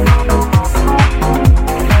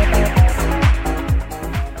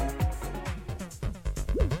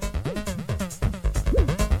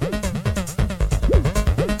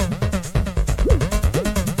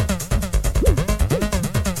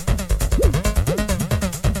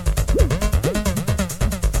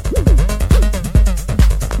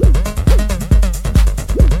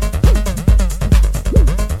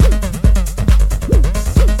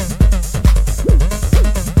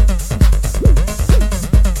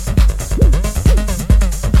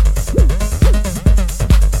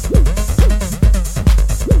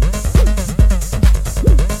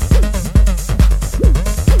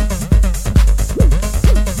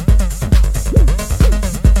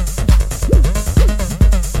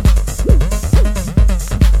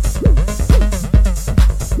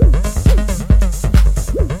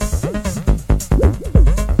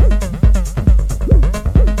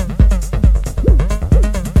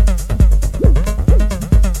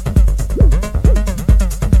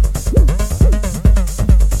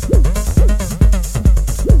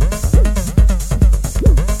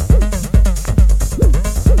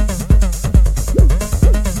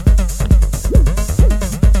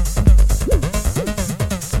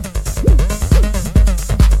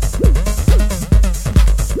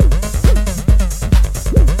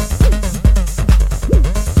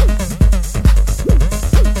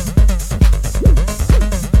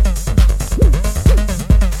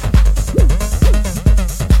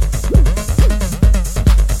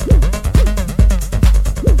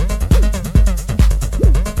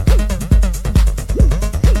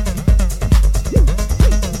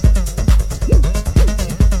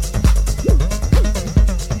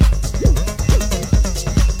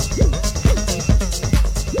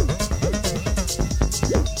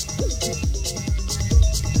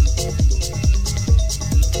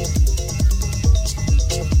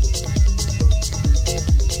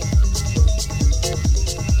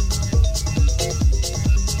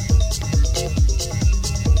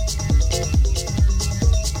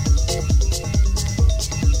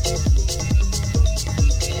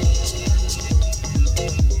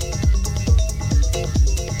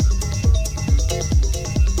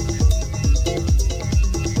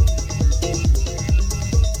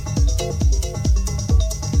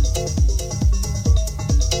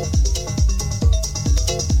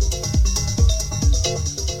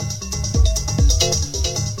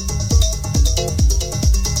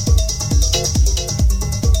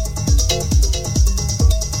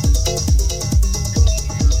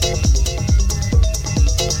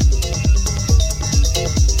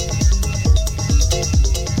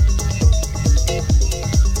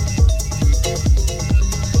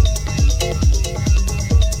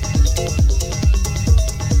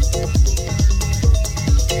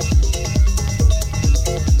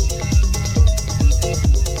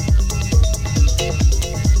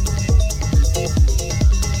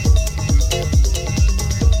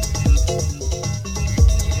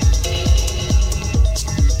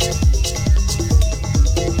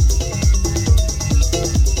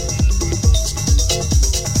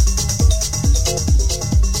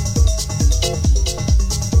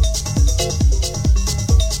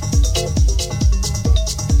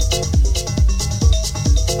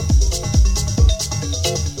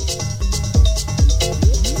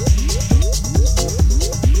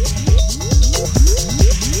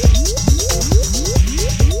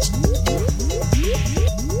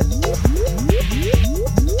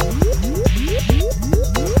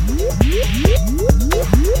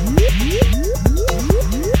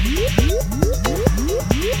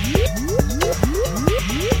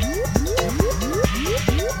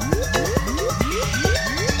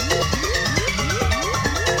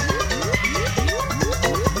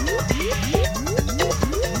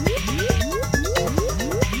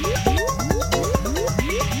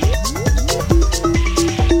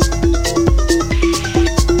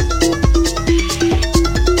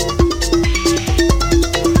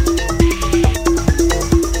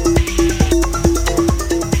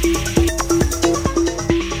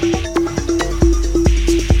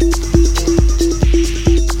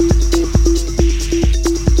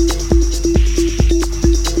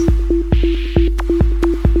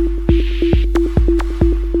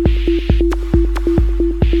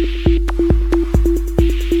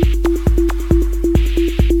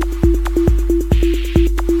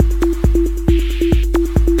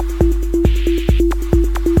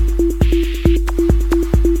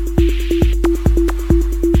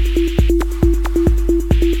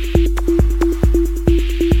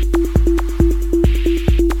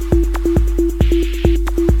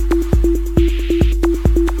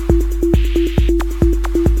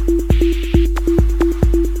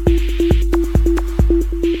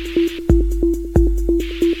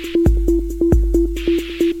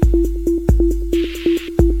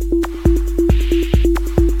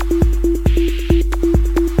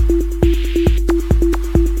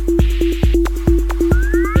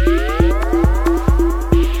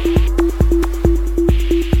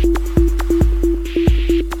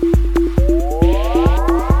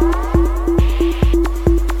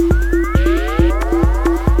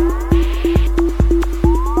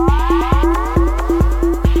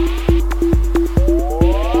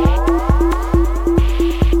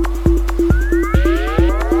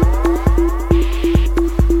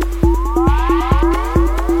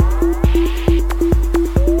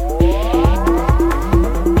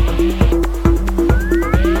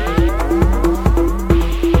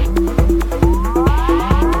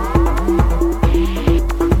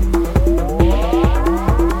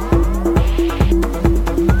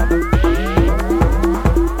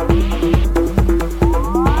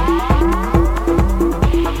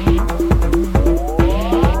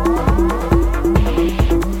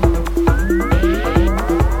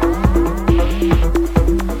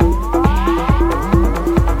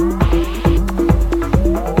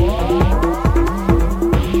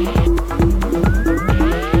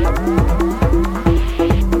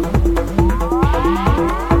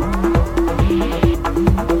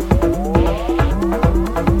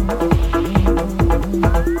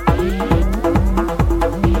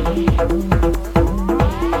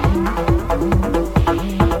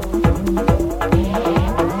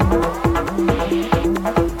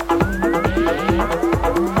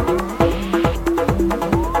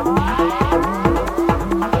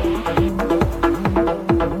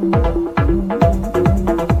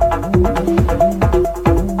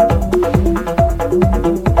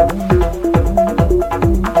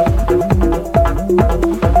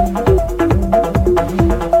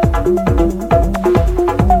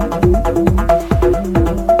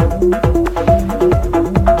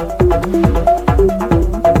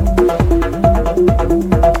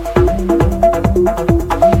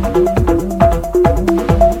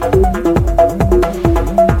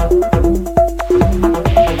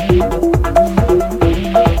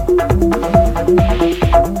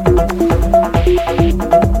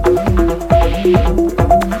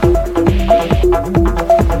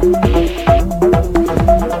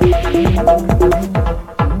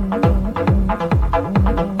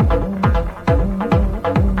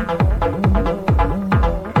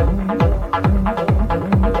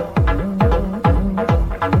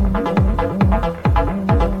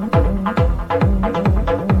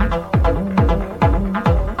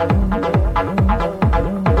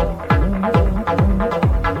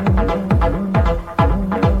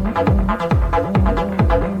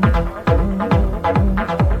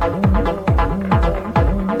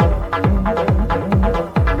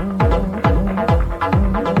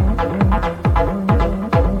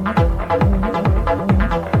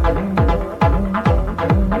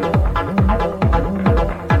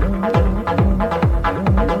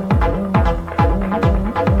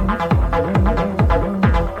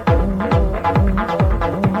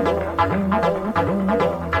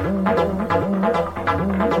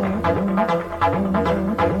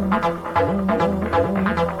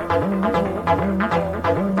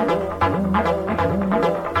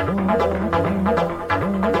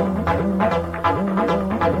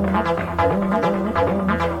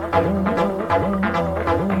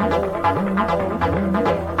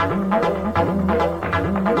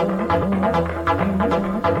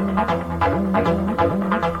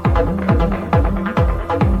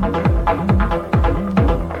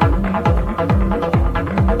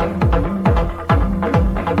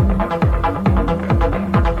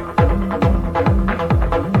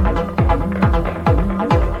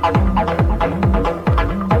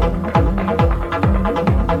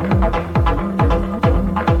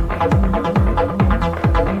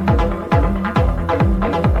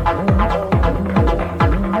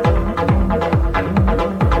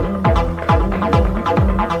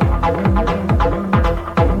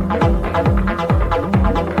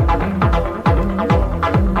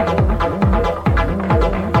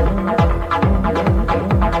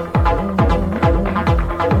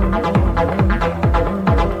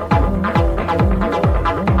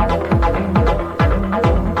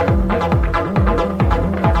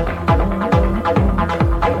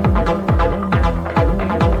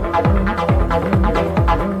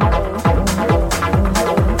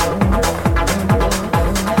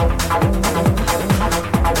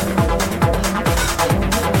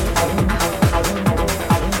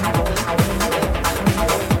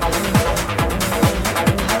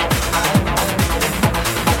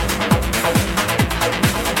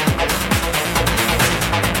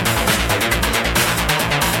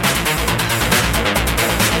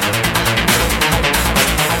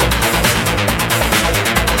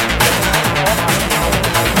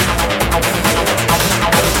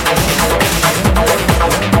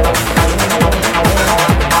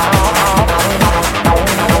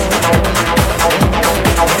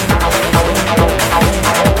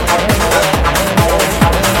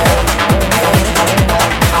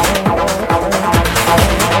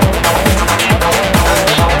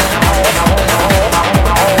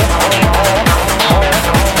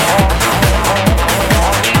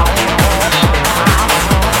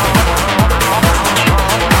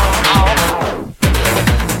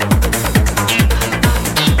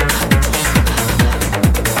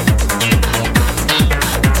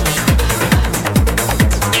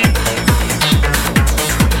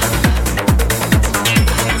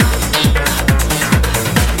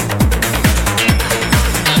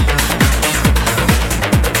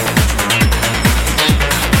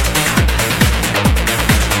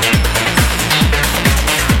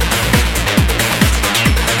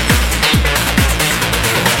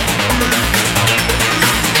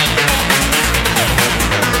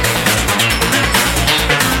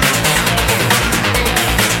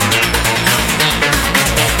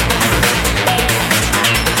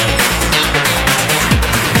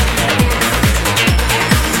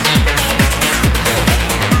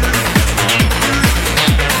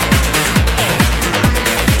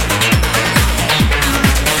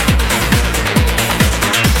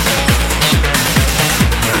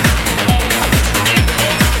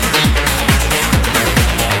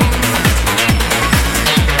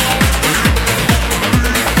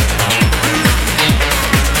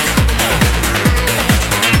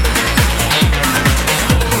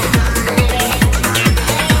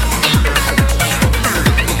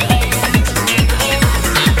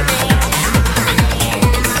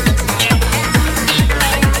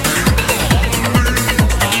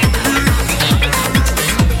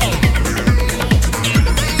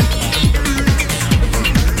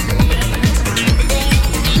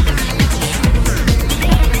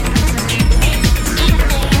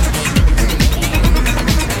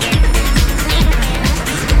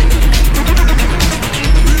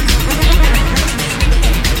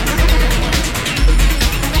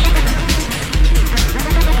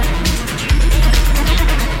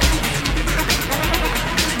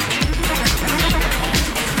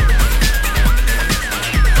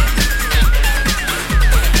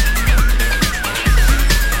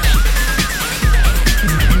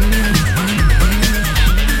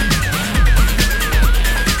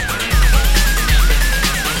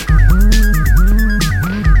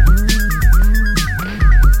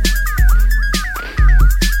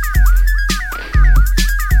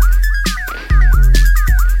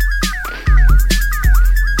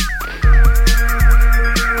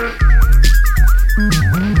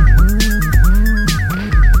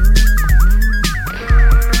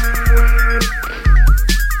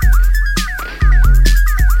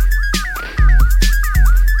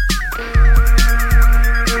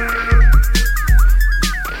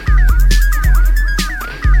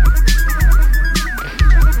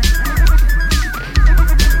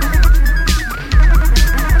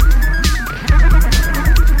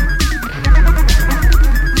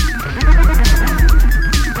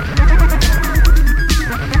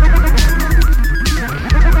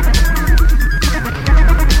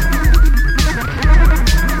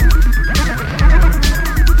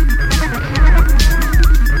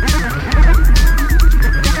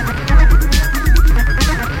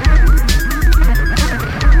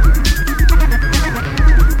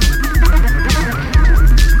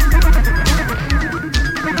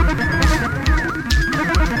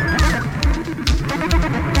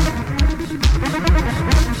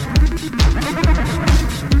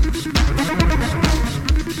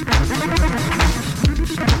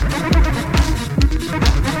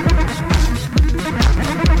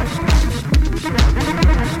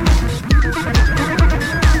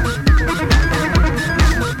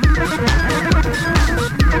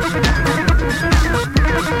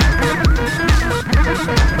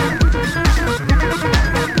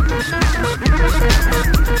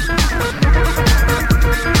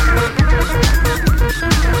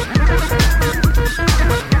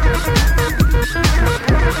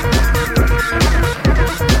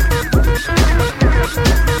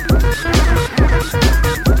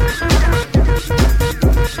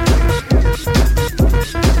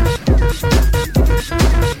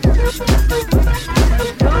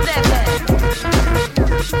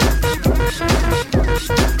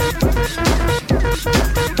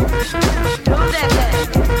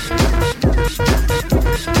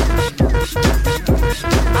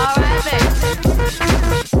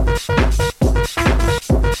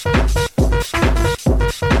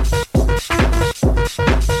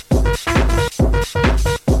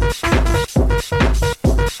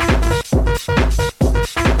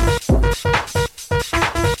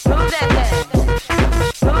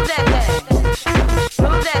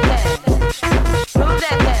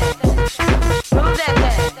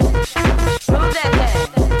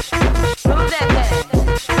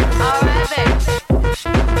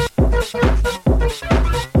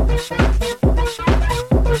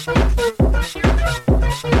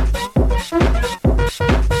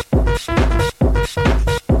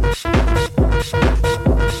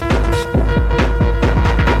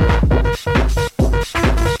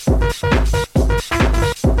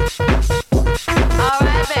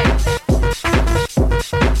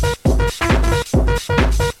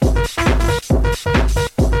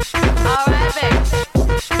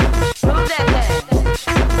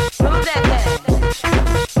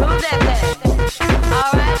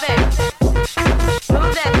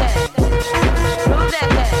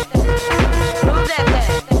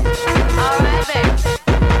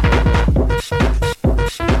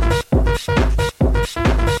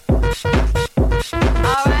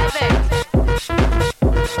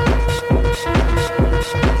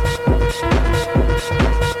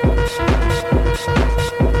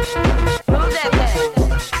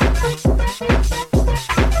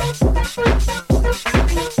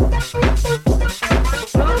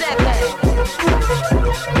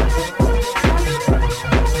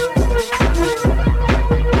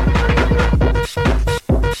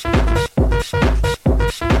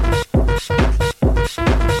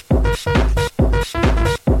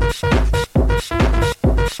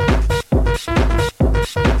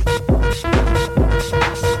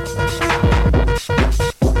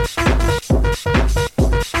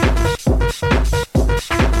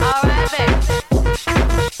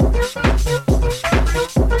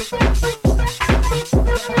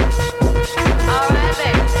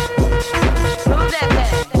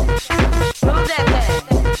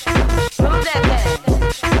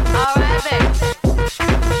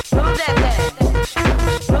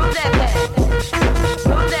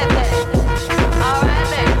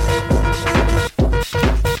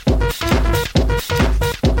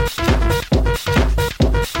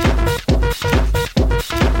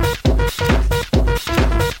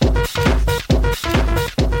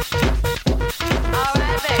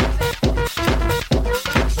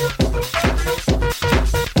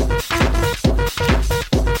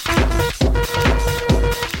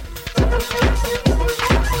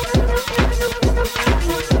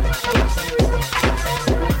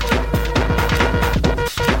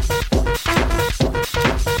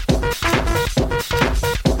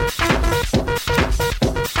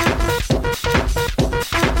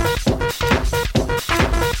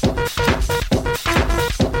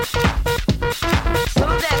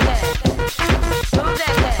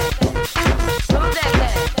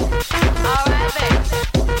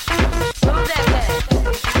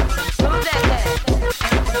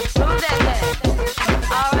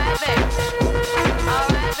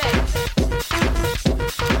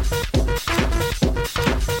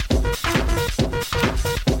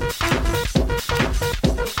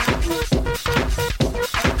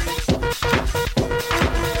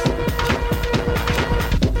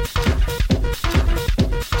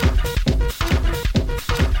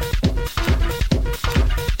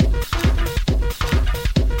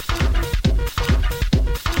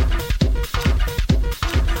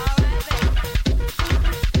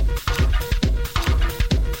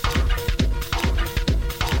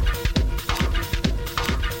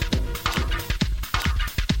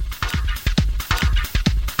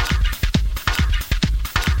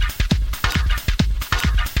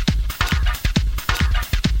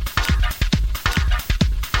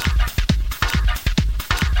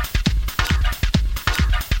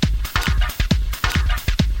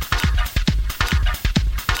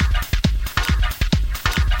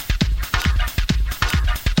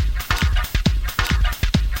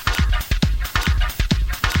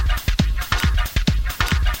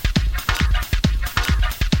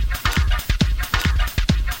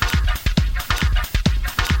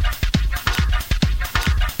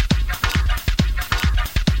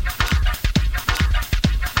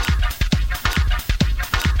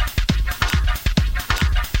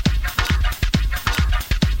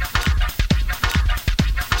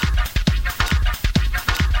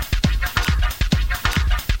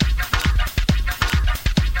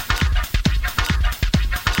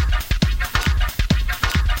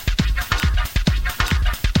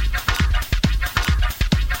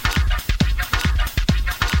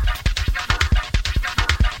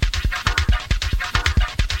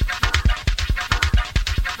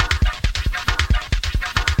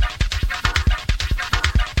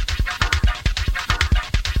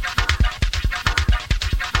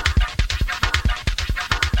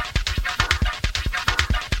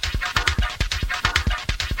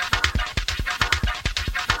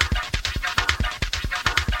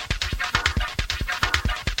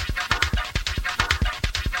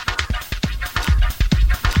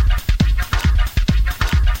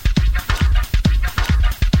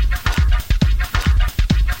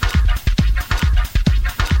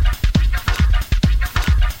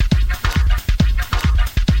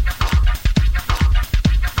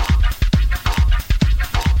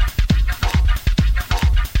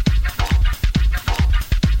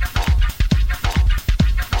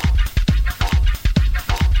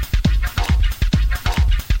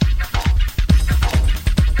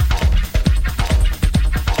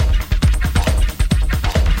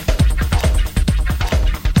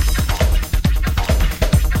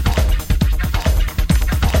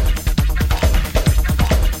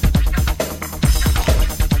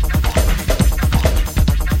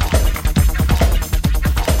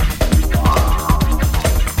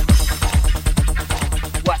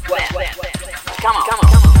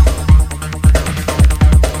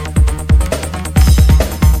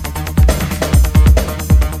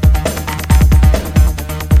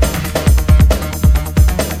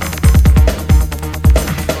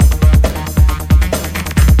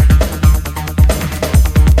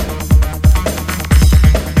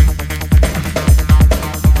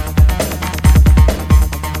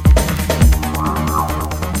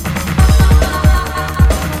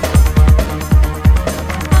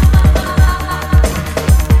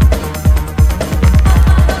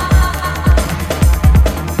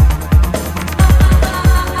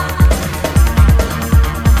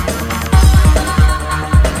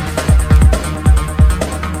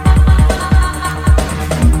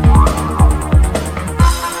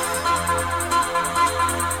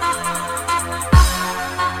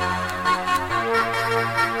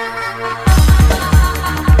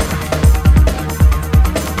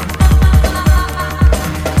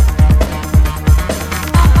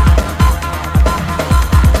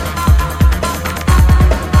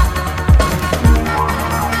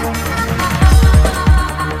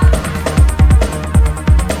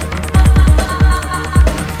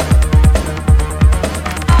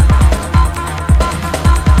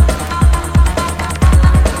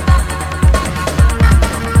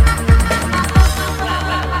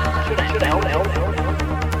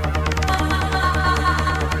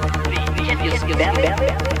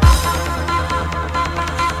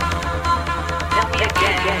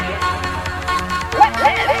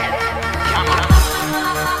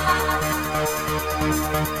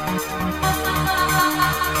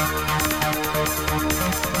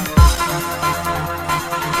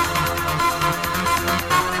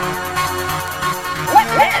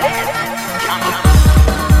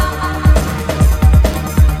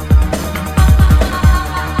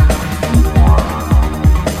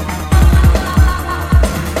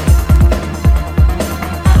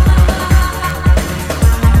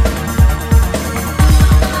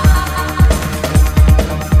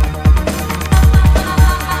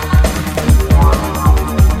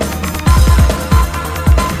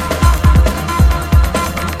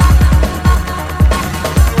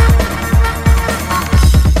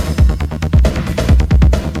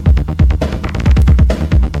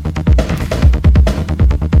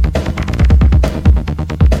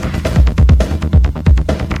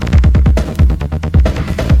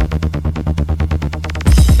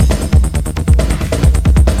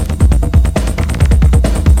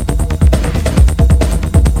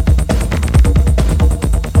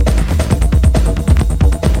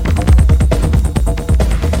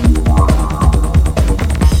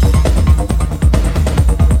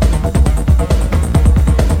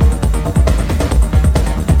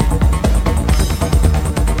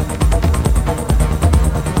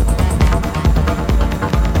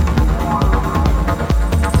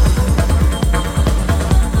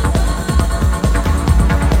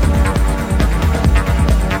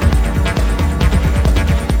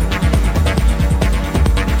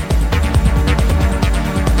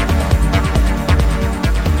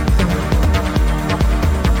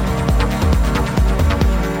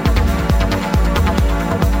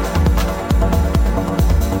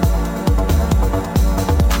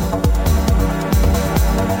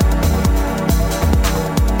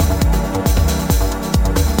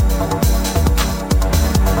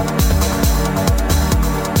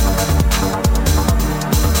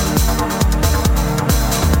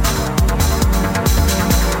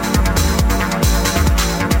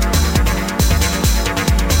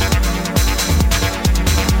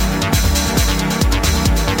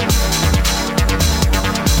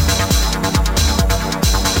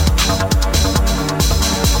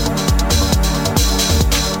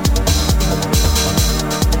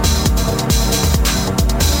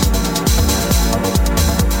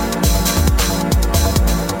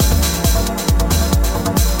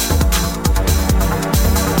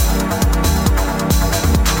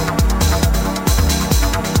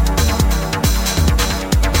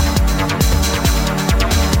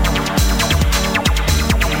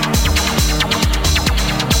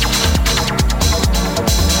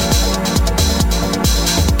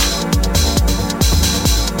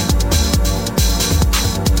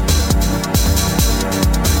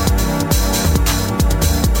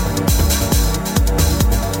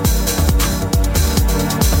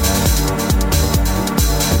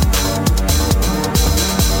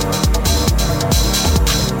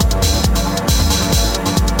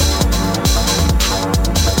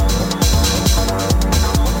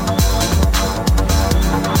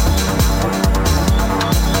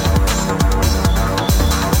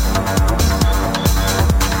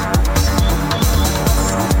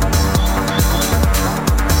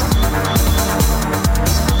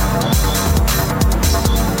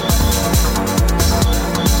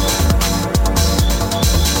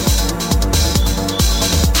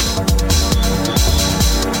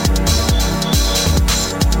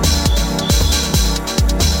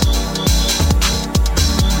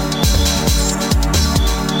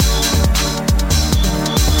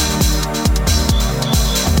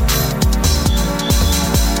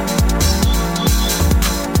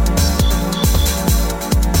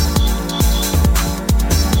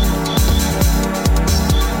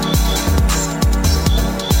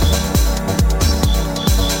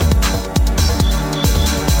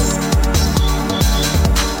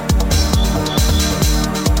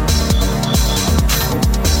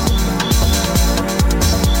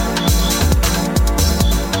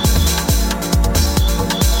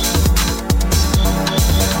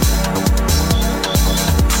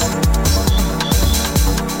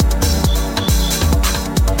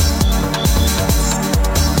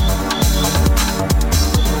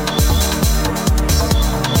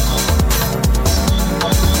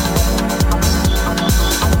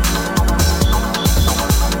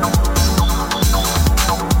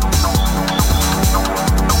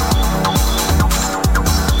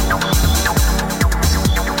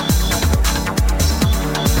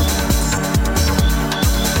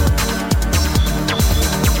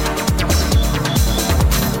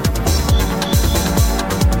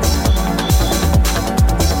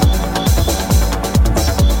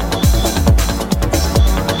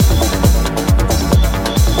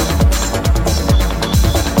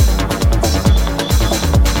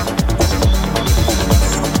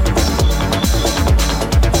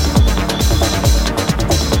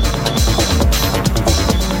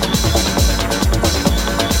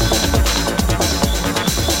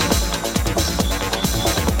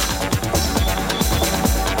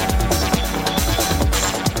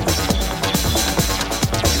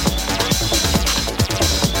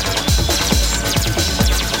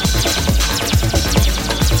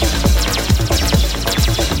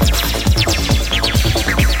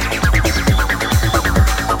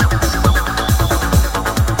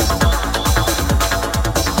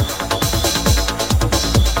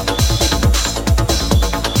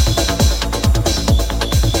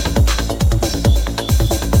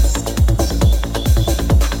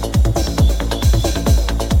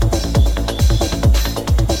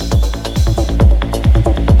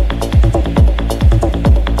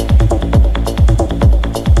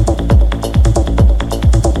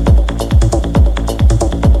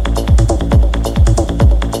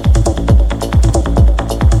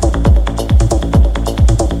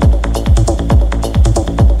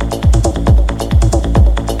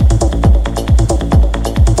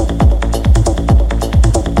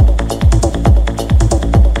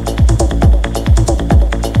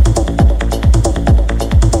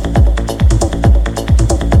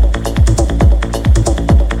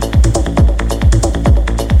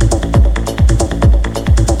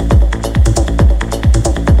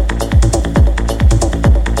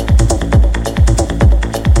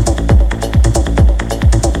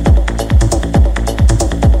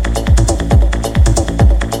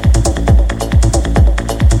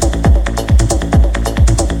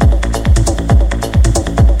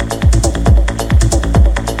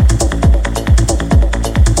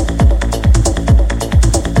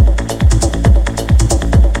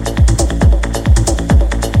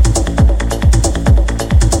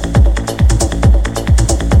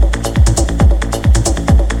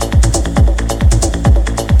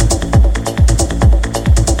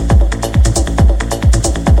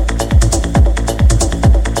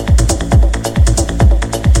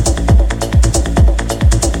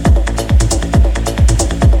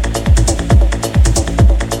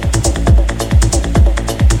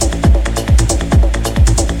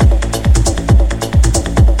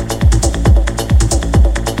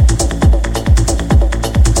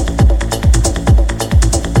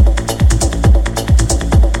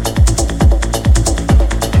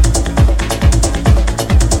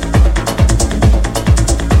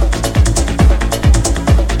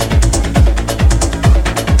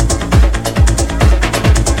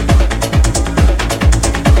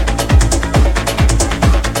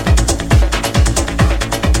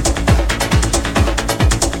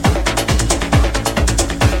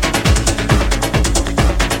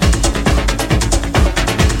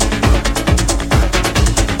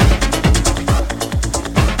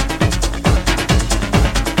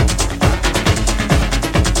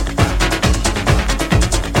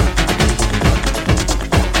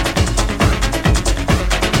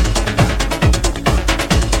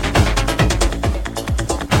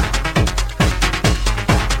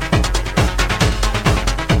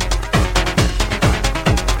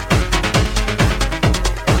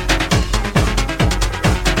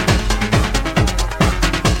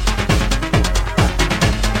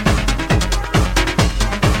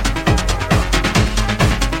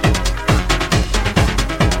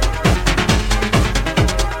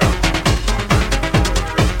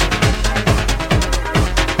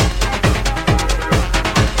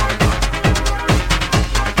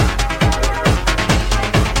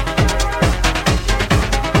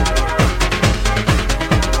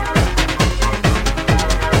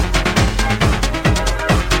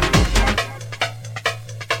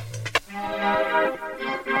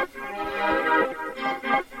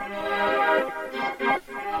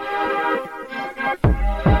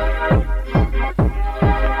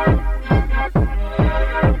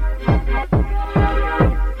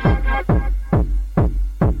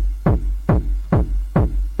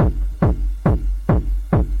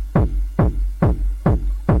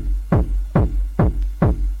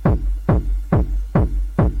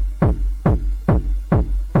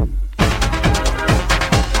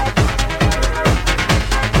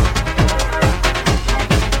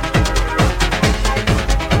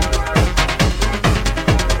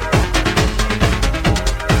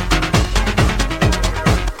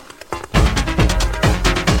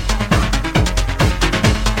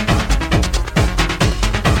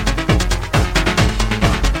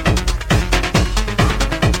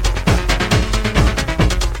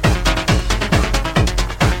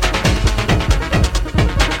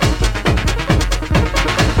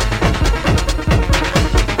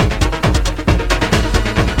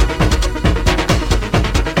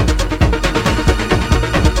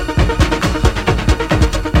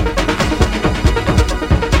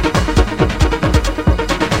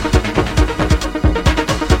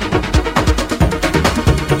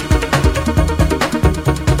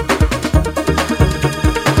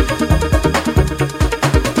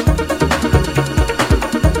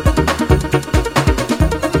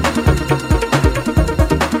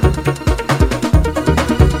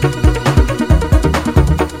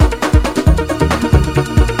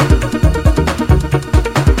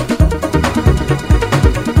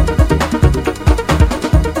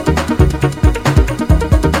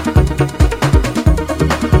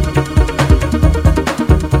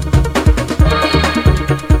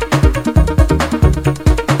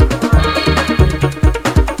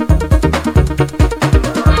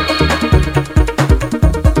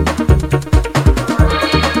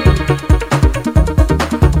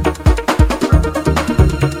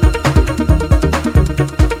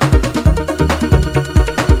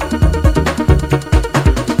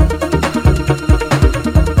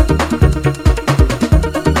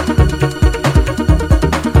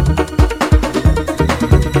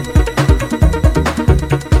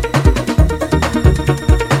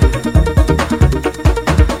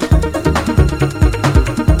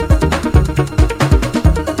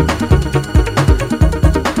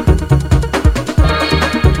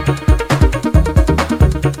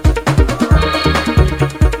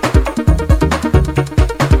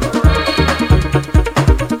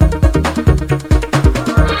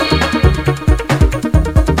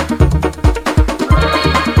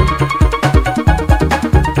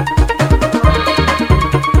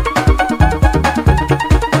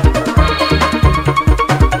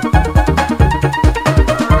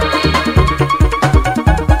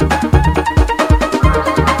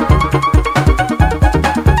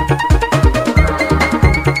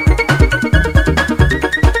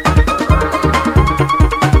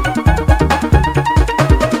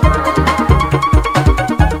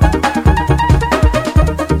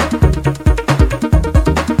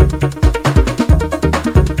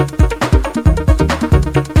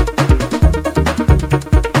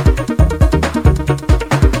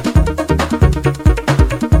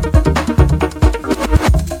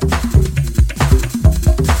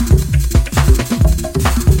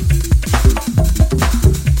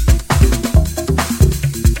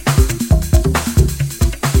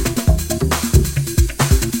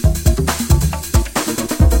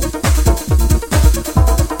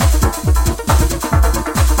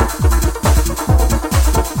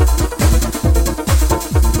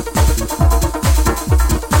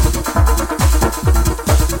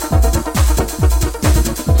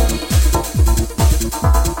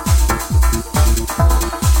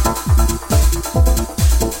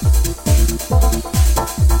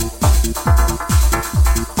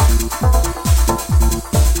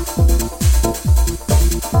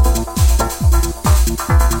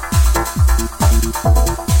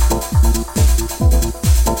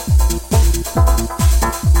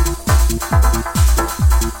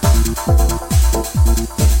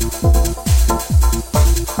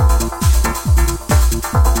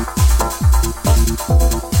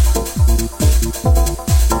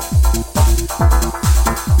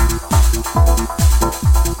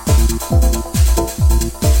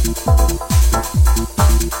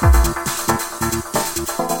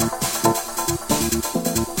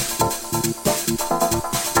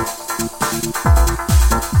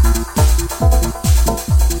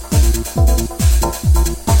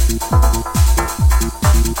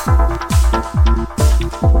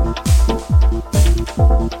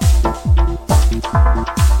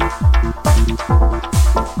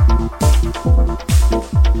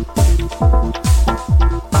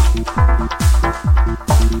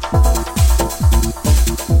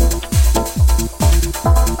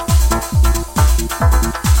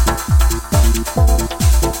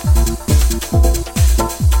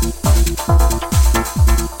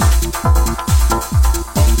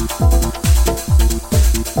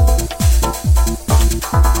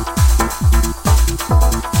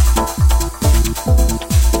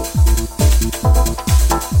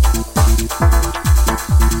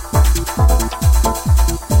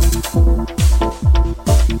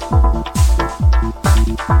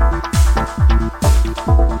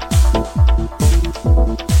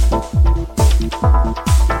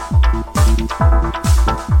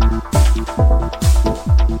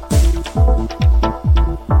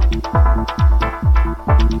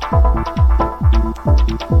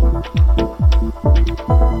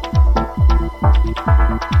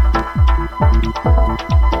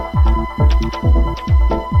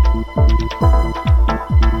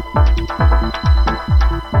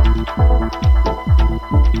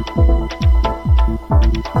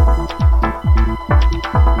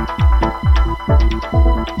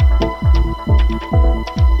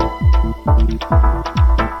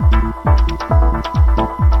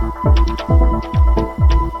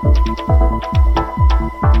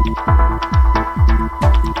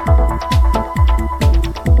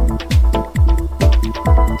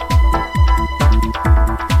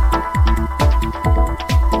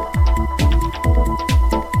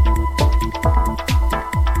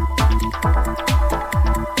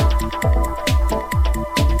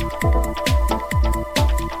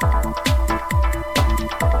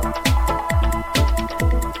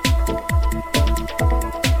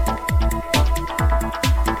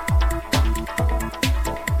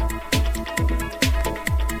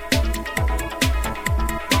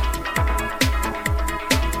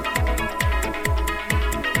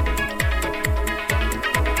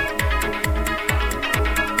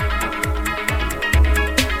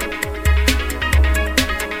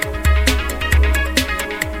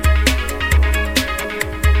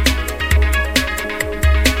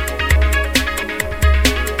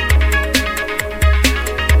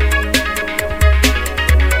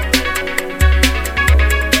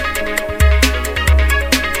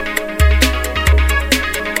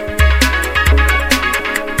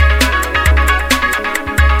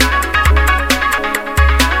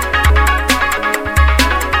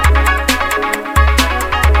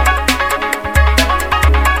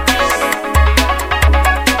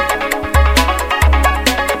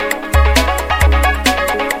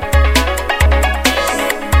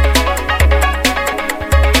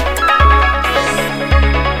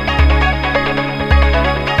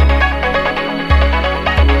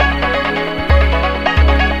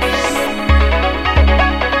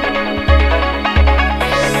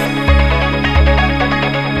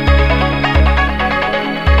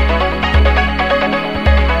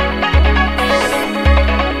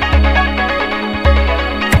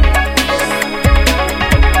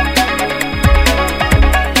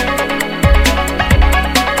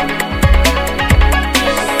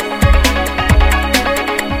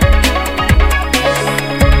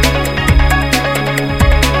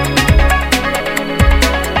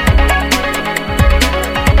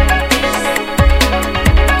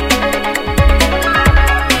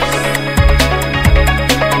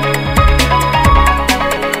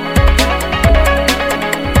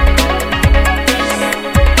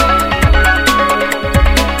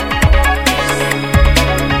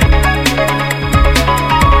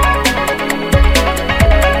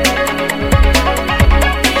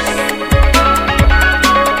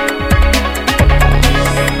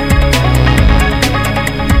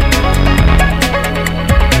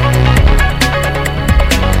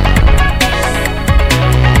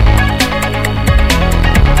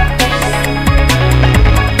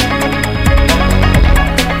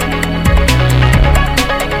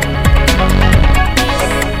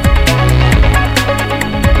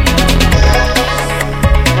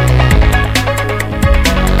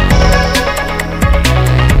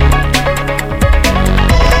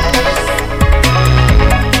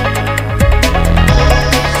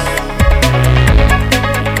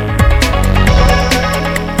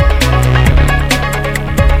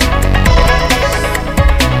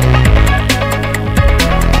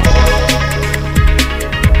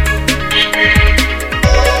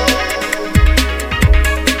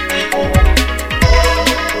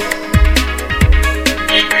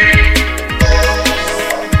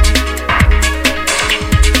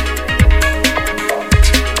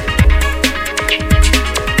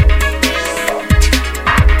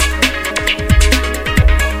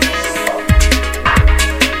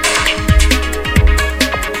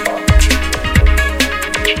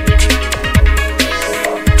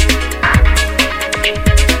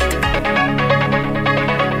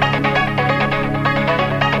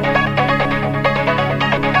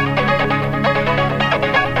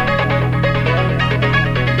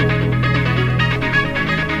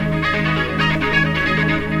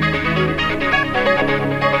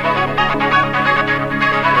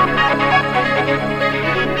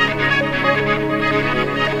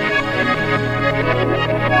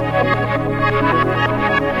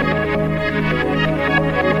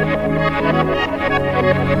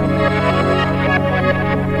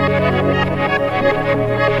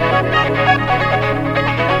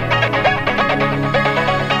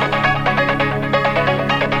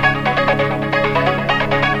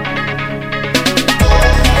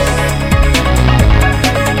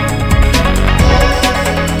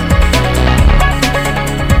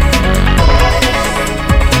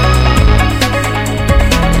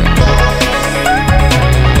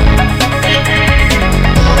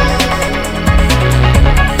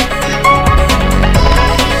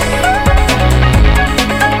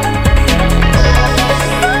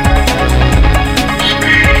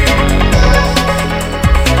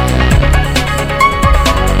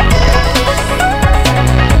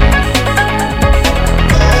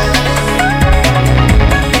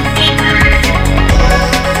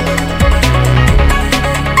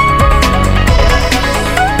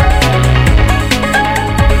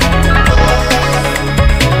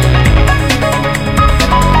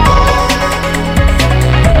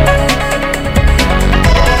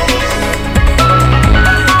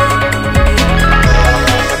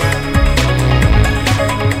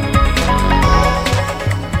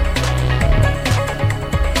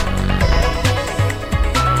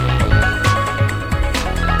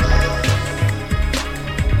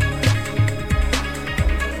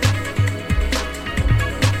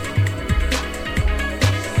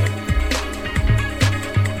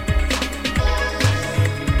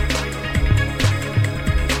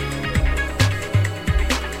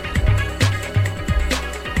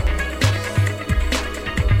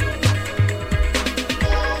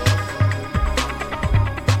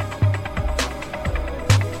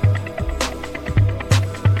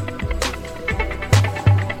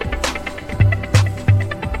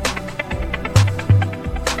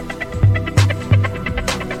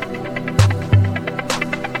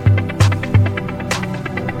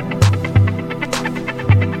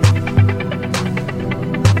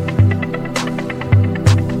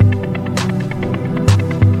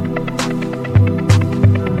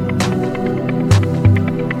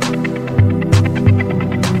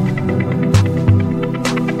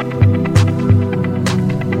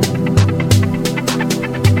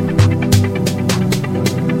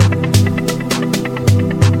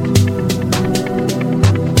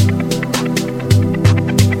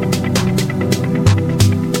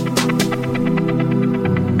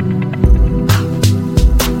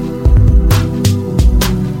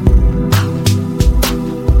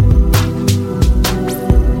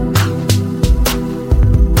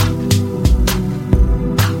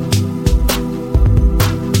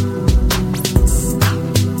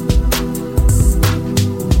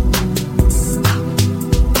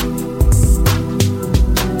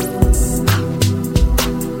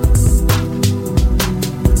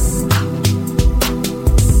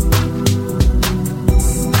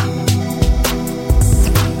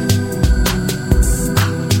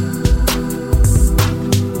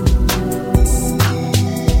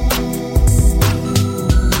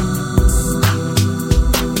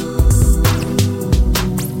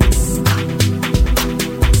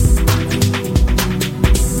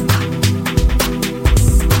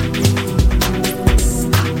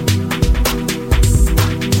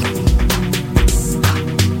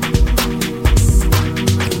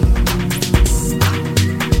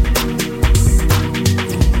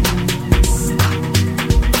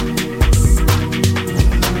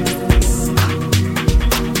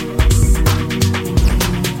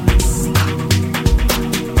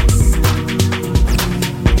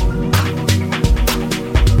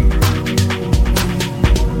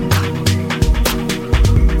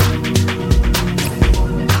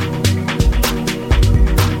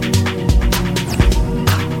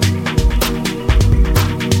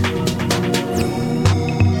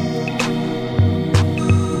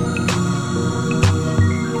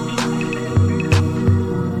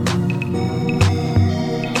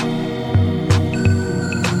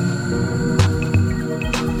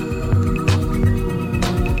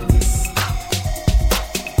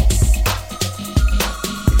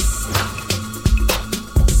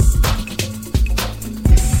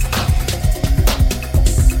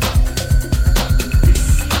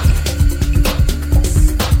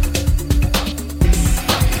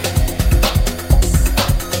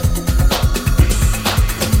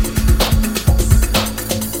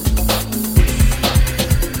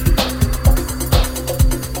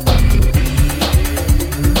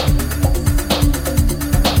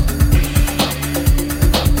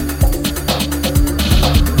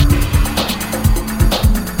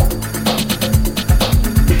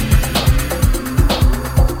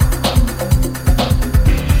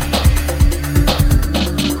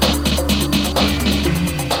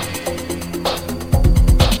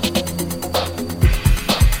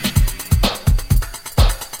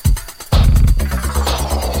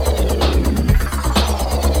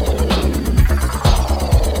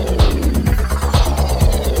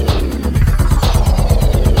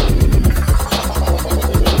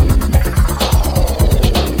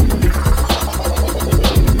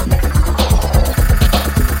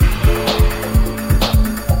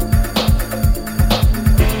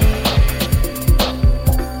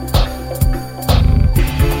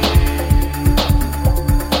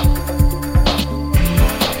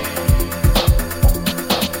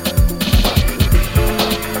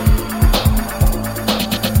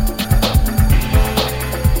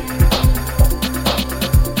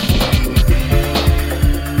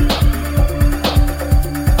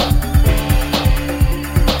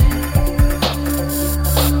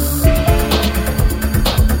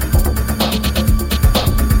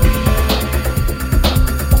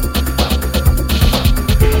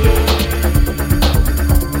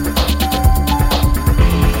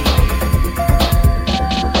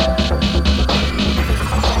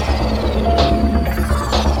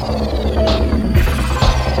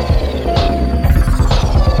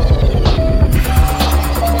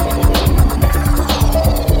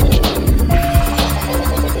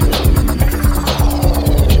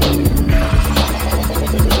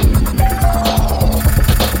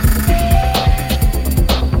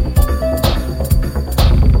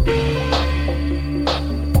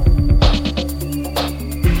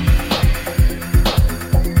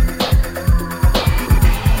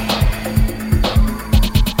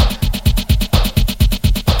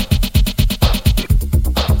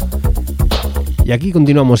 Y aquí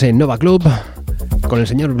continuamos en Nova Club con el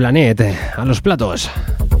señor Blanet a los platos.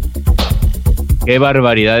 Qué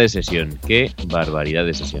barbaridad de sesión, qué barbaridad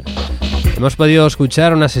de sesión. Hemos podido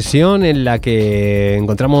escuchar una sesión en la que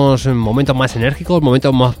encontramos momentos más enérgicos,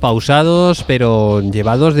 momentos más pausados, pero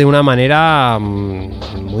llevados de una manera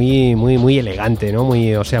muy elegante, ¿no?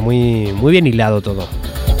 Muy bien hilado todo.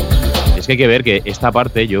 Es que hay que ver que esta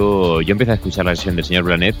parte, yo empecé a escuchar la sesión del señor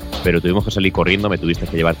Blanet, pero tuvimos que salir corriendo, me tuviste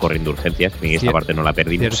que llevar corriendo urgencias, y esta parte no la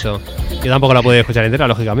perdimos. Cierto. Yo tampoco la pude escuchar entera,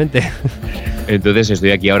 lógicamente. Entonces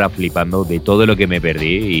estoy aquí ahora flipando de todo lo que me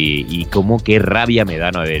perdí y cómo qué rabia me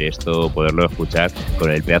da no haber esto, poderlo escuchar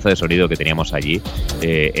con el pedazo de sonido que teníamos allí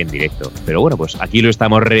en directo. Pero bueno, pues aquí lo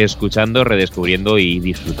estamos reescuchando, redescubriendo y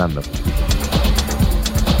disfrutando.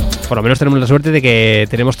 Por lo menos tenemos la suerte de que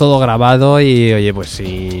tenemos todo grabado y, oye, pues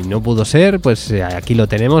si no pudo ser, pues aquí lo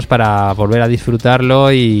tenemos para volver a disfrutarlo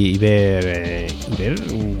y ver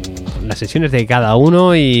las sesiones de cada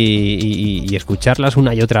uno y escucharlas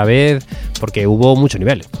una y otra vez, porque hubo mucho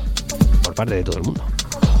nivel por parte de todo el mundo.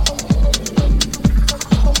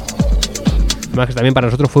 Además que también para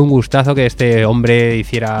nosotros fue un gustazo que este hombre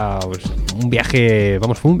hiciera pues,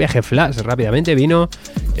 fue un viaje flash rápidamente, vino,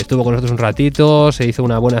 estuvo con nosotros un ratito, se hizo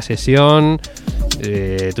una buena sesión,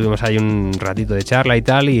 tuvimos ahí un ratito de charla y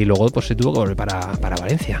tal, y luego pues se tuvo que volver para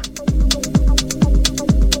Valencia.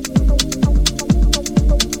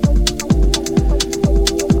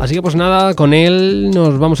 Así que pues nada, con él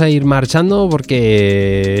nos vamos a ir marchando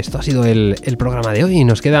porque esto ha sido el programa de hoy.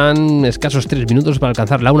 Nos quedan escasos 3 minutos para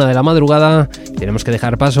alcanzar la 1 de la madrugada y tenemos que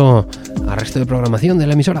dejar paso al resto de programación de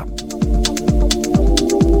la emisora.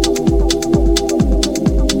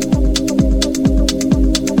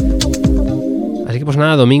 Así que pues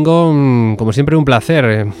nada, Domingo, como siempre un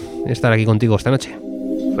placer estar aquí contigo esta noche.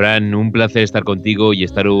 Fran, un placer estar contigo y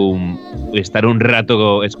estar un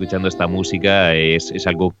rato escuchando esta música es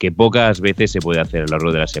algo que pocas veces se puede hacer a lo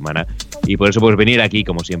largo de la semana y por eso pues venir aquí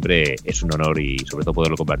como siempre es un honor y sobre todo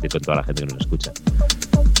poderlo compartir con toda la gente que nos escucha.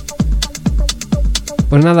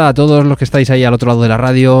 Pues nada, a todos los que estáis ahí al otro lado de la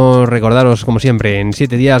radio, recordaros como siempre, en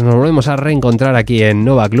 7 días nos volvemos a reencontrar aquí en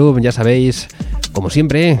Nova Club, ya sabéis, como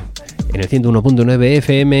siempre, en el 101.9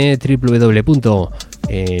 FM,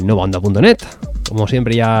 www.novaonda.net. Como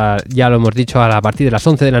siempre ya lo hemos dicho, a partir de las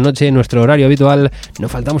 11 de la noche, en nuestro horario habitual, no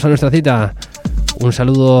faltamos a nuestra cita. Un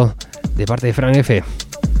saludo de parte de Fran F.